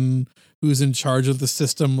person who's in charge of the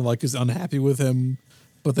system like is unhappy with him,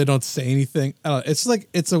 but they don't say anything. I don't know, it's like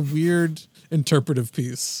it's a weird interpretive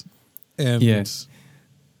piece. And yeah.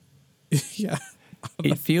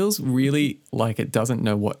 It feels really like it doesn't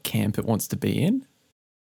know what camp it wants to be in.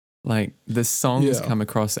 Like the songs come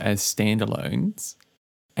across as standalones,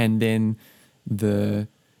 and then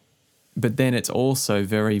but then it's also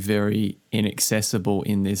very, very inaccessible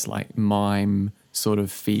in this like mime sort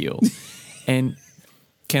of feel. And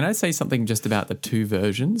can I say something just about the 2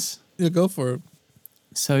 versions? Yeah, go for it.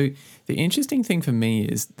 So the interesting thing for me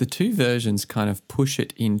is the 2 versions kind of push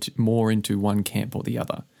it more into one camp or the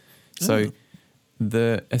other. So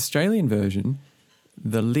the Australian version,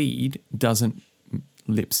 the lead doesn't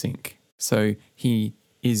lip sync. So he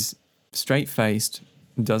is straight-faced,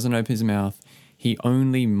 doesn't open his mouth. He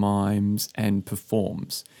only mimes and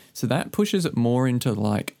performs. So that pushes it more into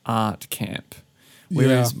like art camp.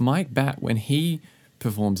 Whereas Mike Batt, when he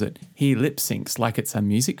performs it, he lip syncs like it's a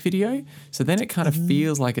music video. So then it kind of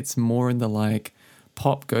feels like it's more in the like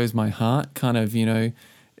Pop Goes My Heart kind of, you know,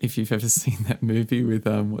 if you've ever seen that movie with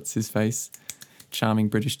what's his face, charming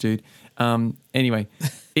British dude. Anyway,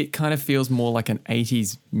 it kind of feels more like an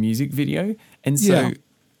 80s music video. And so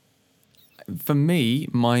for me,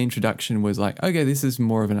 my introduction was like, okay, this is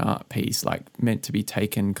more of an art piece, like meant to be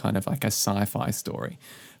taken kind of like a sci-fi story.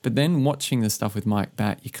 But then watching the stuff with Mike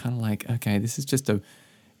Batt, you're kind of like, okay, this is just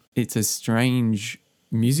it's a strange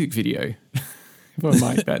music video for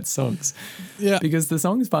Mike Batt's songs. Yeah. Because the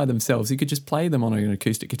songs by themselves, you could just play them on an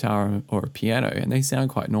acoustic guitar or a piano and they sound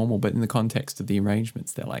quite normal, but in the context of the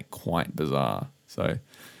arrangements, they're like quite bizarre. So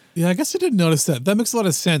yeah, I guess I didn't notice that. That makes a lot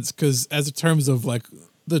of sense because as in terms of like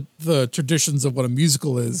the traditions of what a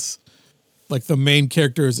musical is, like the main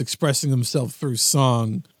character is expressing themselves through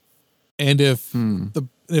song. And if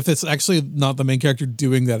it's actually not the main character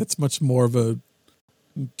doing that, it's much more of a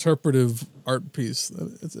interpretive art piece.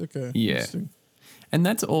 It's okay. Yeah. And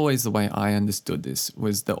that's always the way I understood this,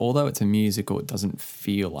 was that although it's a musical, it doesn't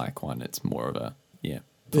feel like one. It's more of a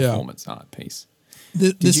performance art piece.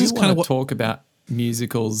 Did This you is want kind of to what. talk about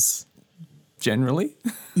musicals generally?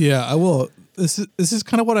 Yeah, I will. This is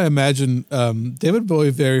kind of what I imagine. David Bowie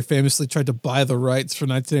very famously tried to buy the rights for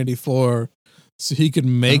 1984 so he could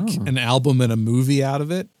make an album and a movie out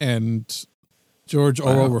of it, and George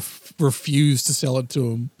Orwell refused to sell it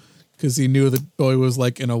to him because he knew that Bowie was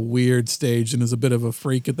like in a weird stage and was a bit of a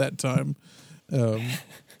freak at that time.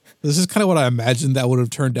 This is kind of what I imagined that would have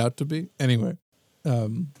turned out to be. Anyway.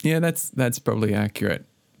 Yeah, that's probably accurate.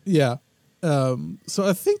 Yeah. So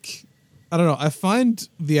I think, I don't know, I find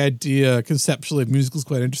the idea conceptually of musicals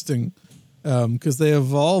quite interesting because they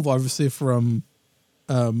evolve obviously from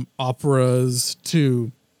operas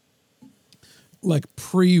to like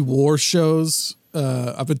pre-war shows.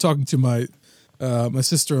 I've been talking to my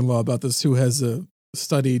sister-in-law about this, who has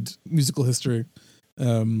studied musical history.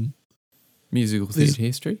 Musical theatre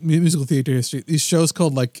history? Musical theatre history. These shows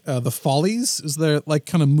called like The Follies. Is there like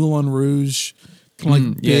kind of Moulin Rouge, kind of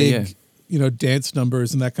like big, dance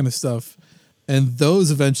numbers and that kind of stuff. And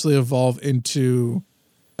those eventually evolve into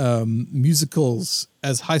musicals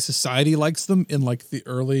as high society likes them in like the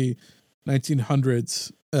early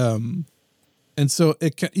 1900s. And so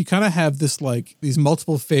you kind of have this like these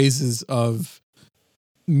multiple phases of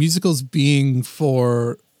musicals being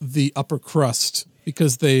for the upper crust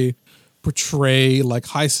because they portray like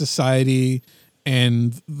high society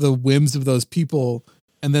and the whims of those people,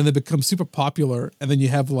 and then they become super popular. And then you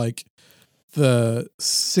have like the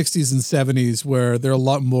 60s and 70s where they're a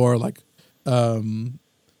lot more like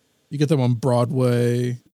you get them on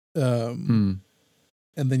Broadway, and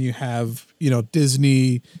then you have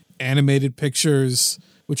Disney animated pictures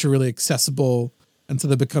which are really accessible, and so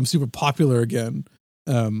they become super popular again.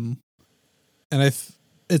 And I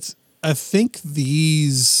think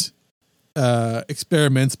these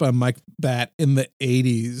experiments by Mike Batt in the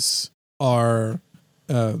 80s are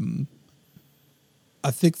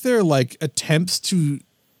I think they're like attempts to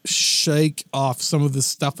shake off some of the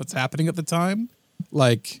stuff that's happening at the time,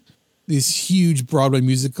 like these huge Broadway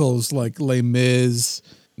musicals like Les Mis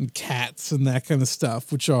and Cats and that kind of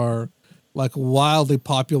stuff, which are like wildly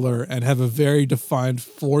popular and have a very defined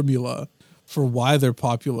formula for why they're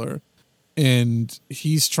popular. And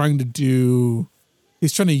he's trying to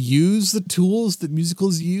use the tools that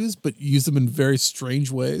musicals use, but use them in very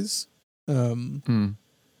strange ways.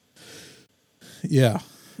 Yeah.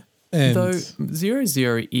 And though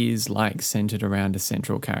 0 is like centered around a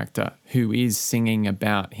central character who is singing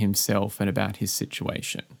about himself and about his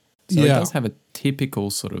situation. So it does have a typical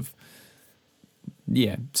sort of,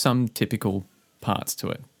 some typical parts to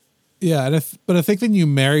it. Yeah, but I think then you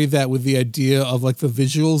marry that with the idea of like the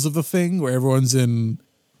visuals of the thing, where everyone's in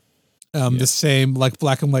the same like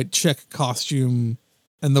black and white check costume,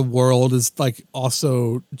 and the world is like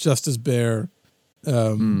also just as bare.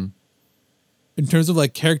 In terms of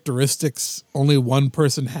like characteristics, only one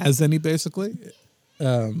person has any, basically.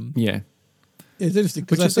 It's interesting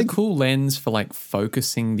because I think a cool lens for like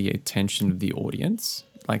focusing the attention of the audience,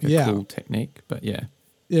 like a cool technique. But yeah,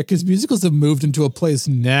 because musicals have moved into a place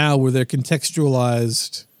now where they're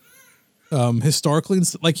contextualized historically.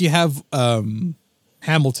 Like you have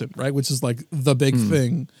Hamilton, right, which is like the big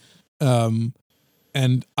thing,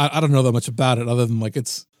 and I don't know that much about it other than like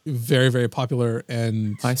it's very, very popular.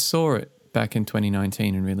 And I saw it back in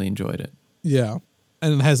 2019 and really enjoyed it. Yeah,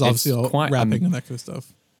 and it has obviously all rapping and that kind of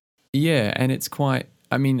stuff. Yeah, and it's quite.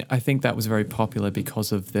 I mean, I think that was very popular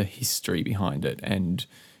because of the history behind it and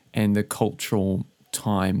the cultural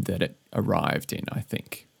time that it arrived in, I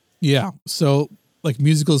think. Yeah. So like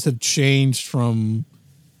musicals have changed from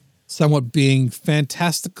somewhat being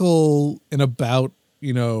fantastical and about,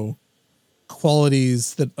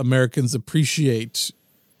 qualities that Americans appreciate,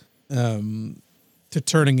 to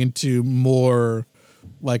turning into more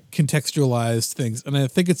like contextualized things. And I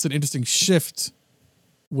think it's an interesting shift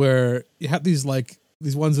where you have these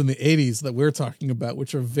ones in the 80s that we're talking about,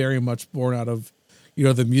 which are very much born out of,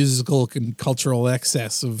 the musical and cultural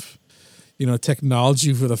excess of,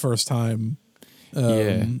 technology for the first time.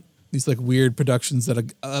 These like weird productions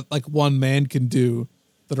that like one man can do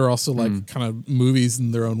that are also like kind of movies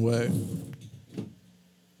in their own way.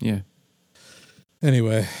 Yeah.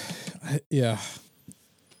 Anyway,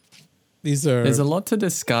 there's a lot to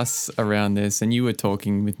discuss around this, and you were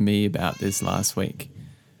talking with me about this last week.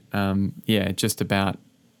 Just about,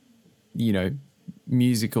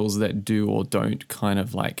 musicals that do or don't kind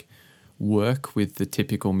of like work with the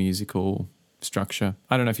typical musical structure.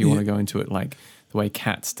 I don't know if you want to go into it, like the way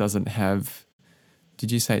Cats doesn't have, did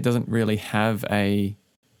you say it doesn't really have is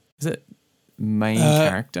it main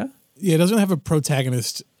character. Yeah, it doesn't have a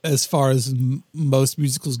protagonist as far as most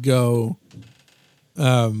musicals go.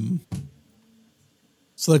 So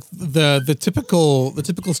like the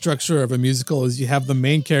typical structure of a musical is you have the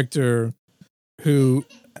main character who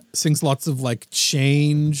sings lots of like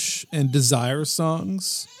change and desire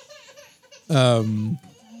songs, and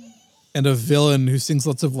a villain who sings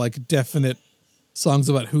lots of like definite songs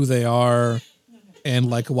about who they are and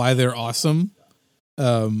like why they're awesome.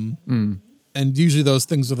 And usually those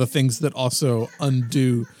things are the things that also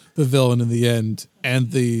undo the villain in the end,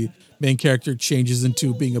 and the main character changes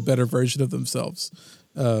into being a better version of themselves.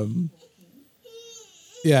 And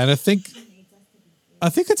I think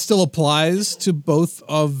it still applies to both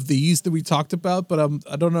of these that we talked about, but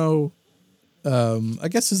I don't know. I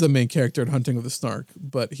guess is the main character in Hunting of the Snark,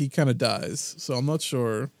 but he kind of dies, so I'm not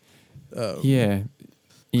sure. Yeah,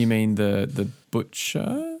 you mean the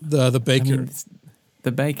butcher, the baker. I mean,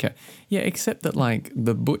 the baker. Yeah, except that like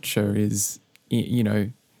the butcher is, you know,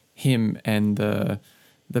 him and the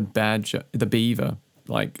badger, the beaver,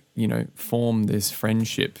 like, you know, form this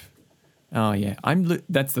friendship. Oh yeah,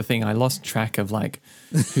 that's the thing. I lost track of like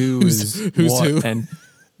who was who's what who? and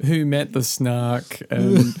who met the Snark,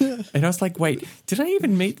 and I was like, wait, did I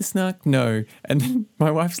even meet the Snark? No. And then my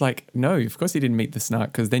wife's like, no, of course you didn't meet the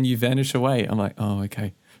Snark because then you vanish away. I'm like, oh,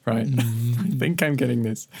 okay, right. I think I'm getting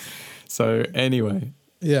this. So anyway,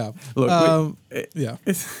 Yeah. look, Yeah.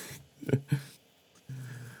 it's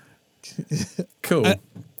cool.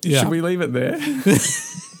 Yeah. Should we leave it there?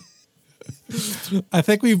 I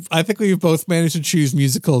think we've both managed to choose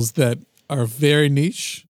musicals that are very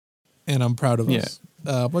niche, and I'm proud of us.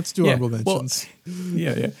 Let's do honorable mentions.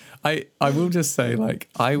 Yeah. I will just say, like,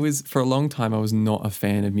 for a long time, I was not a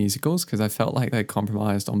fan of musicals because I felt like they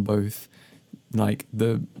compromised on both, like,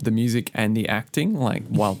 the music and the acting, like,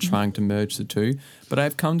 while trying to merge the two. But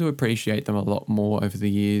I've come to appreciate them a lot more over the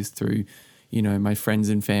years through, you know, my friends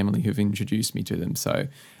and family who've introduced me to them. So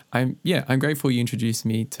I'm grateful you introduced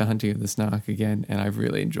me to Hunting of the Snark again, and I've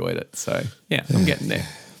really enjoyed it. So yeah, I'm getting there.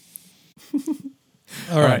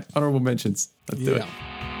 All right, honorable mentions. Let's do it.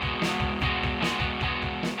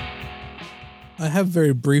 I have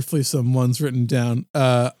very briefly some ones written down.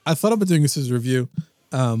 I thought about doing this as a review,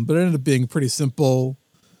 but it ended up being a pretty simple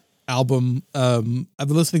album. I've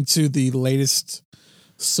been listening to the latest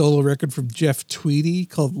solo record from Jeff Tweedy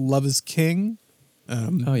called Love is King.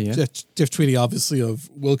 Jeff Tweedy, obviously of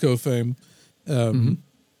Wilco fame.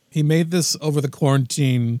 He made this over the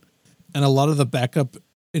quarantine, and a lot of the backup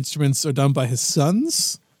instruments are done by his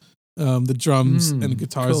sons, the drums and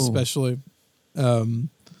guitars especially.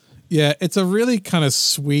 It's a really kind of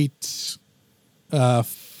sweet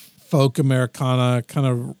folk Americana kind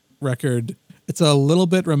of record. It's a little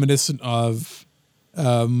bit reminiscent of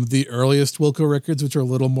the earliest Wilco records, which are a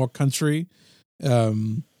little more country.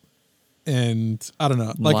 And I don't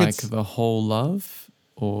know, like it's The Whole Love,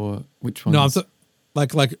 or which one? No, it's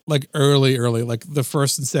like early, like the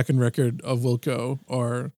first and second record of Wilco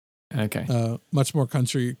are much more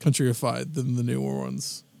countryified than the newer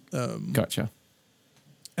ones. Gotcha.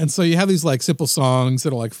 And so you have these like simple songs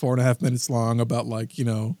that are like 4.5 minutes long about like, you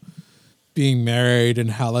know, being married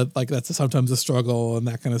and how that, like that's sometimes a struggle and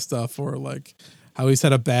that kind of stuff, or like how he's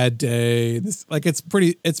had a bad day. Like it's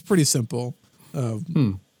pretty simple.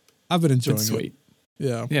 I've been enjoying it. Sweet.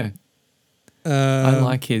 Yeah. I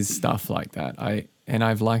like his stuff like that.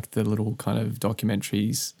 I've liked the little kind of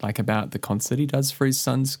documentaries like about the concert he does for his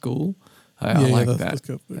son's school. I like that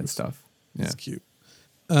stuff. Yeah. It's cute.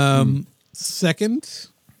 Second,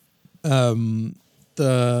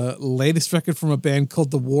 the latest record from a band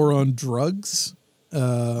called The War on Drugs.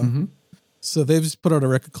 So they've just put out a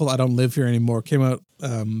record called I Don't Live Here Anymore. Came out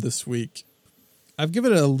this week. I've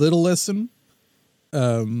given it a little listen.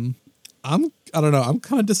 I don't know. I'm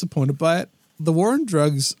kind of disappointed by it. The War on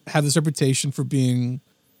Drugs have this reputation for being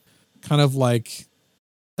kind of like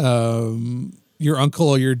your uncle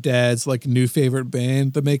or your dad's like new favorite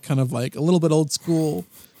band. They make kind of like a little bit old school.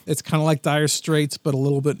 It's kind of like Dire Straits, but a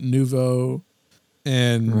little bit nouveau.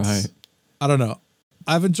 And I don't know.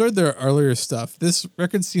 I've enjoyed their earlier stuff. This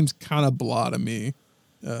record seems kind of blah to me.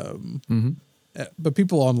 But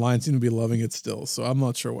people online seem to be loving it still, so I'm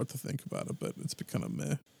not sure what to think about it, but it's been kind of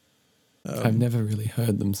meh. I've never really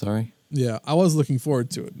heard them, sorry. Yeah, I was looking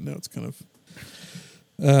forward to it. No, it's kind of...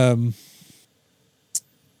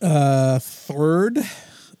 third,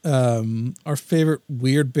 our favorite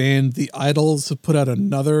weird band, The Idols, have put out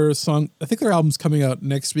another song. I think their album's coming out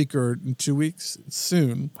next week or in 2 weeks. It's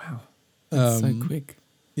soon. Wow. That's so quick.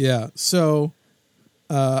 Yeah, so...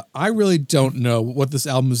 I really don't know what this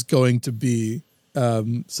album is going to be.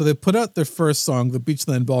 So they put out their first song, The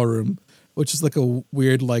Beachland Ballroom, which is like a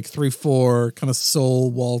weird like 3/4 kind of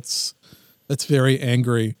soul waltz that's very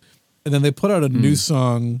angry. And then they put out a new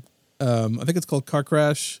song. I think it's called Car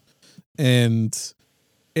Crash, and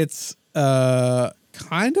it's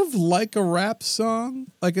kind of like a rap song.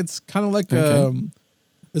 Like it's kind of like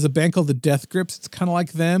there's a band called the Death Grips. It's kind of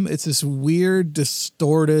like them. It's this weird,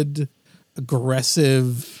 distorted,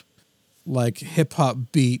 aggressive, like hip hop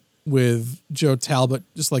beat with Joe Talbot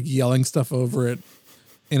just like yelling stuff over it,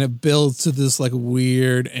 and it builds to this like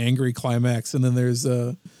weird, angry climax, and then there's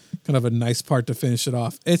a kind of a nice part to finish it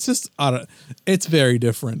off. It's just it's very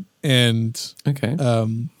different, and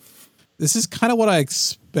this is kind of what I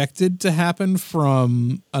expected to happen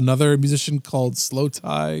from another musician called Slow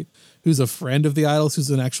Tie, who's a friend of the Idols,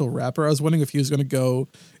 who's an actual rapper. I was wondering if he was going to go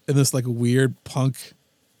in this like weird punk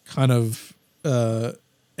kind of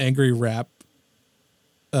angry rap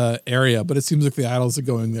area, but it seems like the Idols are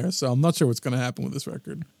going there. So I'm not sure what's going to happen with this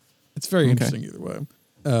record. It's very interesting either way.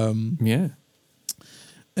 Yeah.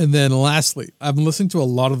 And then lastly, I've been listening to a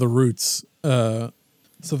lot of The Roots. So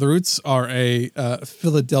The Roots are a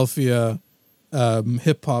Philadelphia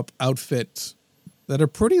hip hop outfit that are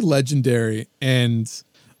pretty legendary, and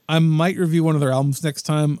I might review one of their albums next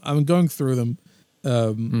time. I'm going through them,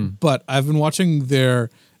 but I've been watching their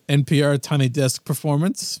NPR Tiny Desk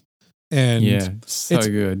performance, and it's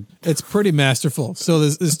good. It's pretty masterful. So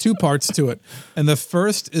there's two parts to it, and the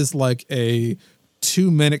first is like a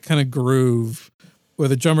 2-minute kind of groove where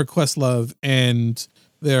the drummer Questlove and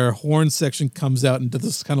their horn section comes out into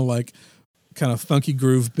this kind of funky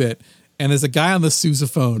groove bit, and there's a guy on the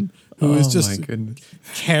sousaphone who is just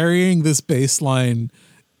carrying this bass line,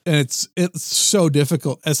 and it's so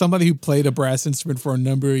difficult. As somebody who played a brass instrument for a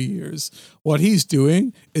number of years, what he's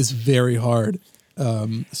doing is very hard,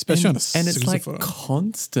 especially on a sousaphone. And it's like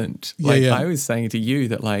constant. I was saying to you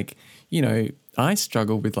that like, you know, I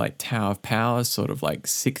struggle with like Tower of Power sort of like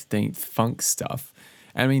 16th funk stuff.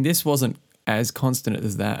 I mean, this wasn't as constant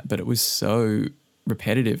as that, but it was so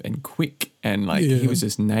repetitive and quick, and like he was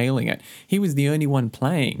just nailing it. He was the only one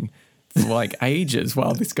playing for like ages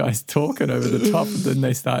while this guy's talking over the top, and then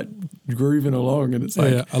they start grooving along, and it's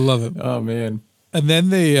like, I love it. Oh man. And then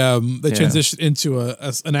they transitioned into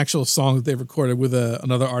an actual song that they recorded with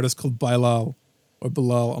another artist called Bilal or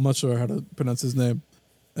Bilal. I'm not sure how to pronounce his name.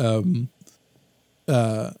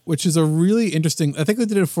 Which is a really interesting. I think they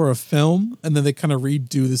did it for a film, and then they kind of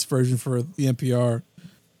redo this version for the NPR.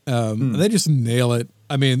 And they just nail it.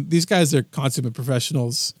 I mean, these guys are consummate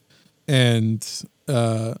professionals, and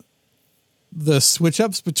the switch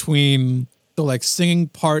ups between the like singing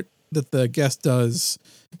part that the guest does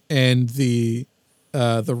and the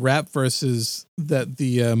rap verses that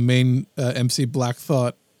the main MC Black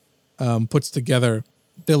Thought puts together,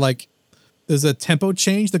 they're like. There's a tempo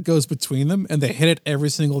change that goes between them, and they hit it every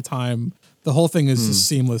single time. The whole thing is just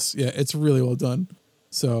seamless. Yeah, it's really well done.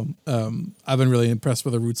 So I've been really impressed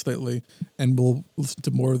with The Roots lately, and we'll listen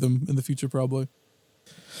to more of them in the future probably.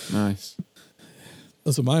 Nice.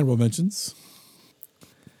 Those are my honorable mentions.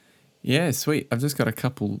 Yeah, sweet. I've just got a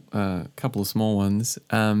couple of small ones.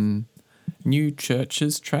 New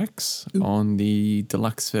Churches tracks on the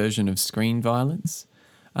deluxe version of Screen Violence.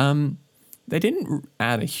 They didn't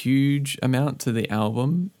add a huge amount to the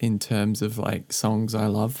album in terms of like songs I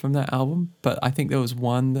love from that album, but I think there was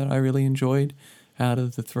one that I really enjoyed out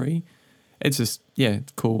of the three. It's just,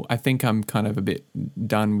 it's cool. I think I'm kind of a bit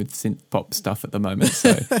done with synth pop stuff at the moment,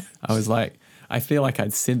 so I was like, I feel like I'd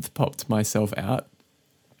synth popped myself out.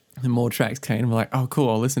 The more tracks came, I'm like, oh cool,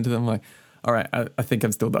 I'll listen to them. I'm like, all right, I think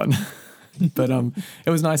I'm still done. But it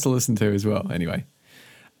was nice to listen to as well anyway.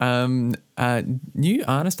 New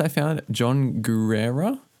artist I found, John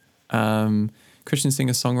Guerrera, Christian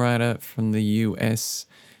singer-songwriter from the US,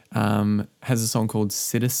 has a song called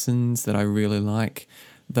Citizens that I really like,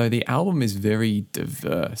 though the album is very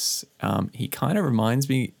diverse. He kind of reminds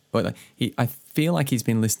me, I feel like he's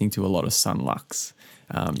been listening to a lot of Sun Lux.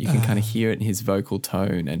 You can kind of hear it in his vocal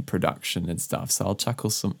tone and production and stuff, so I'll chuckle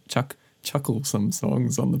some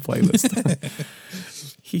songs on the playlist.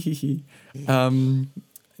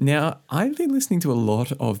 Now, I've been listening to a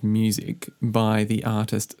lot of music by the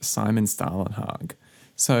artist Simon Stalenhag.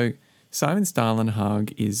 So Simon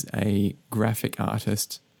Stalenhag is a graphic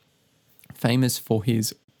artist famous for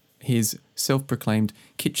his self-proclaimed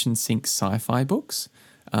kitchen sink sci-fi books,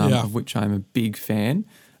 of which I'm a big fan.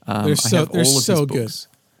 They're so good.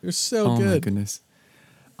 They're so good. Oh my goodness.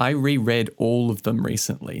 I reread all of them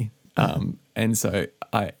recently. And so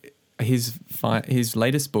his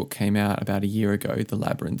latest book came out about a year ago, The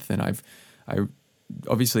Labyrinth, and I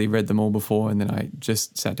obviously read them all before, and then I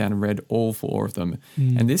just sat down and read all 4 of them.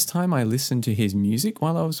 And this time I listened to his music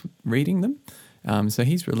while I was reading them. So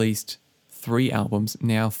he's released 3 albums,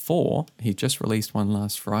 now 4. He just released one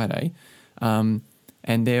last Friday. And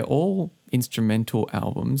they're all instrumental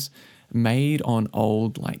albums made on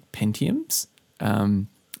old like Pentiums. I'm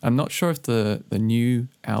not sure if the new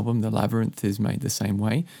album, The Labyrinth, is made the same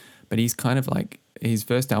way, but he's kind of like, his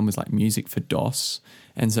first album was like music for DOS.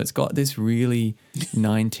 And so it's got this really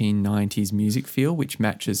 1990s music feel, which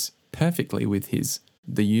matches perfectly with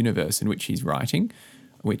the universe in which he's writing,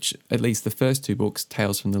 which at least the first 2 books,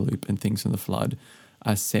 Tales from the Loop and Things from the Flood,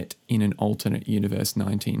 are set in an alternate universe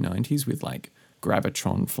 1990s with like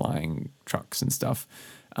Gravitron flying trucks and stuff,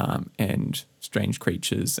 and strange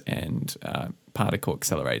creatures and particle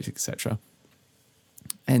accelerators, etc.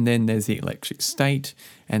 And then there's The Electric State,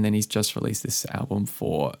 and then he's just released this album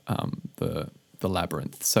for the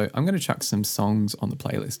Labyrinth. So I'm going to chuck some songs on the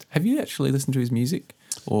playlist. Have you actually listened to his music?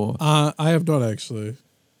 Or I have not actually.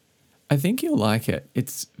 I think you'll like it.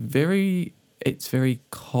 It's very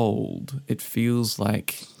cold. It feels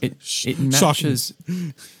like it matches.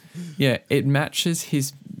 Yeah, it matches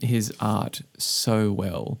his art so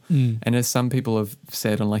well. And as some people have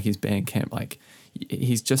said on like his Bandcamp, like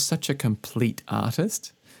he's just such a complete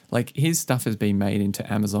artist. Like his stuff has been made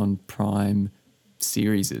into Amazon Prime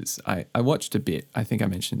series. I watched a bit. I think I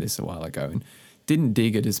mentioned this a while ago and didn't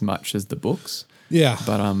dig it as much as the books. Yeah.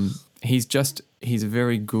 But he's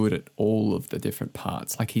very good at all of the different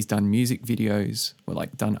parts. Like he's done music videos, or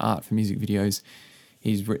like done art for music videos.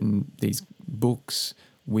 He's written these books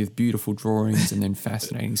with beautiful drawings and then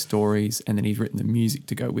fascinating stories, and then he's written the music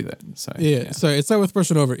to go with it. So yeah. So it's not worth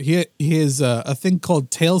brushing over. He has a thing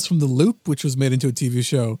called Tales from the Loop, which was made into a TV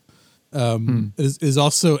show. Is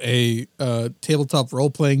also a tabletop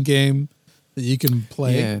role playing game that you can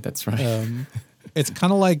play. Yeah, that's right. It's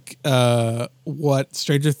kind of like what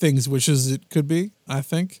Stranger Things wishes it could be, I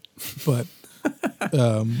think, but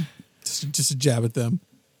just a jab at them.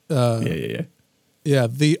 Yeah.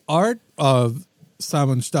 The art of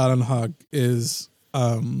Simon Staudenhag is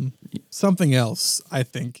something else. I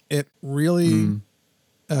think it really,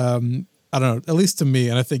 I don't know, at least to me,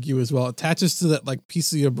 and I think you as well, attaches to that like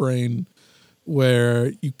piece of your brain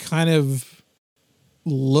where you kind of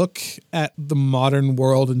look at the modern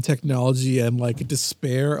world and technology and like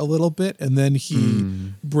despair a little bit, and then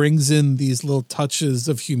he brings in these little touches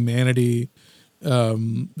of humanity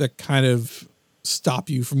that kind of stop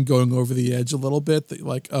you from going over the edge a little bit, that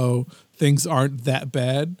like, oh, things aren't that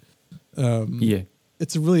bad.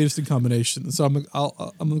 It's a really interesting combination. So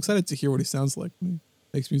I'm excited to hear what he sounds like when he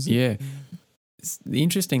makes music. Yeah.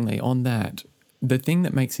 Interestingly, on that, the thing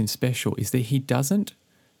that makes him special is that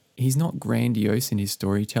he's not grandiose in his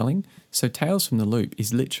storytelling. So Tales from the Loop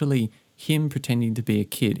is literally him pretending to be a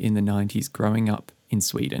kid in the 90s growing up in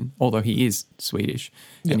Sweden, although he is Swedish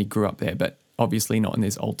and he grew up there, but obviously not in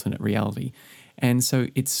this alternate reality. And so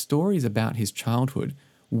it's stories about his childhood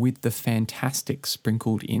with the fantastic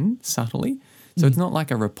sprinkled in subtly. So it's not like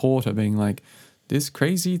a reporter being like, this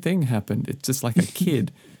crazy thing happened. It's just like a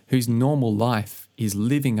kid whose normal life is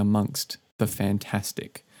living amongst the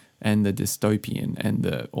fantastic and the dystopian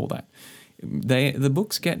and all that. The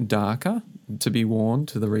books get darker, to be warned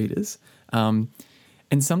to the readers. And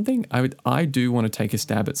something I do want to take a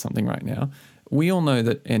stab at something right now. We all know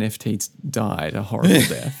that NFTs died a horrible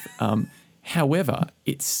death. However,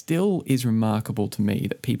 it still is remarkable to me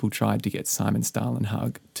that people tried to get Simon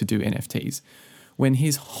Staudenhag to do NFTs when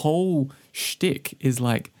his whole shtick is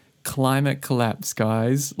like climate collapse,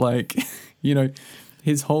 guys. Like,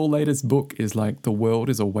 his whole latest book is like the world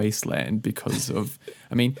is a wasteland because of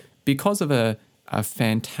a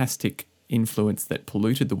fantastic influence that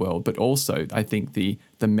polluted the world, but also I think the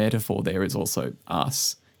metaphor there is also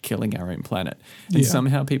us killing our own planet. And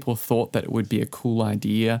somehow people thought that it would be a cool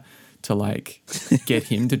idea to like get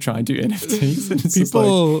him to try and do NFTs. And it's he's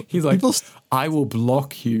like, I will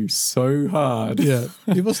block you so hard. Yeah.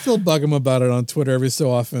 People still bug him about it on Twitter every so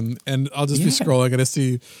often. And I'll just be scrolling and I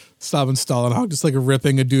see Simon Staudenhag just like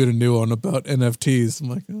ripping a dude a new one about NFTs. I'm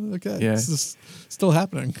like, oh, okay, this is still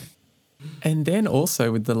happening. And then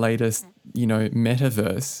also with the latest,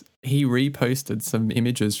 metaverse, he reposted some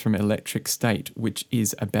images from Electric State, which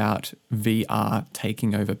is about VR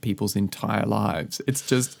taking over people's entire lives. It's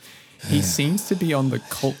just, he seems to be on the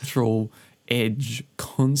cultural edge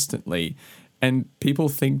constantly. And people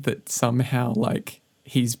think that somehow like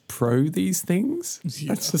he's pro these things. Yeah.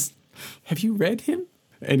 That's just, have you read him?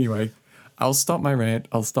 Anyway, I'll stop my rant.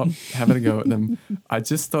 I'll stop having a go at them. I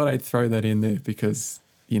just thought I'd throw that in there because,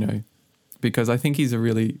 because I think he's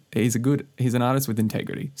an artist with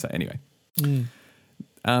integrity. So anyway,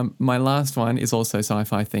 My last one is also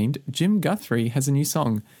sci-fi themed. Jim Guthrie has a new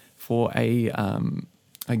song for a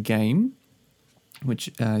game,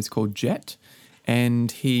 which is called Jet,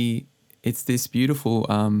 and it's this beautiful,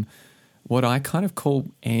 what I kind of call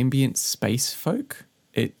ambient space folk.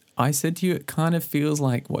 I said to you, it kind of feels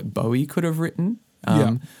like what Bowie could have written,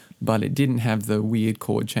 but it didn't have the weird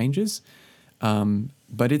chord changes.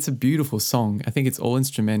 But it's a beautiful song. I think it's all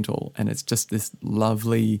instrumental, and it's just this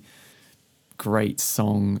lovely, great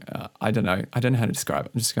song. I don't know how to describe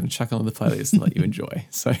it. I'm just going to chuck it on the playlist and let you enjoy.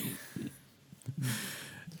 So,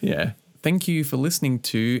 yeah. Thank you for listening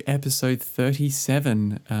to episode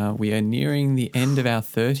 37. We are nearing the end of our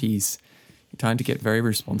 30s. Time to get very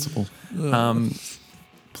responsible.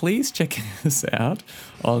 Please check us out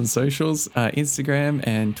on socials, Instagram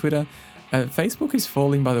and Twitter. Facebook is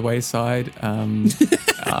falling by the wayside.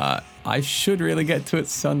 I should really get to it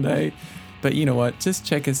Sunday. But you know what? Just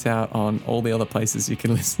check us out on all the other places you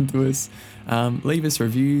can listen to us. Leave us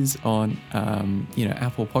reviews on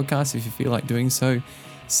Apple Podcasts if you feel like doing so.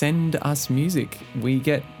 Send us music. We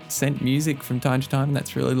get sent music from time to time, and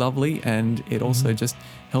that's really lovely. And it also just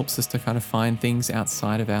helps us to kind of find things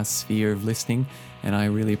outside of our sphere of listening. And I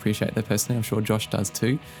really appreciate that personally. I'm sure Josh does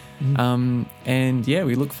too. And yeah,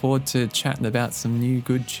 we look forward to chatting about some new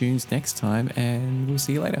good tunes next time. And we'll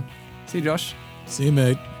see you later. See you, Josh. See you,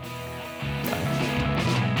 mate. Bye.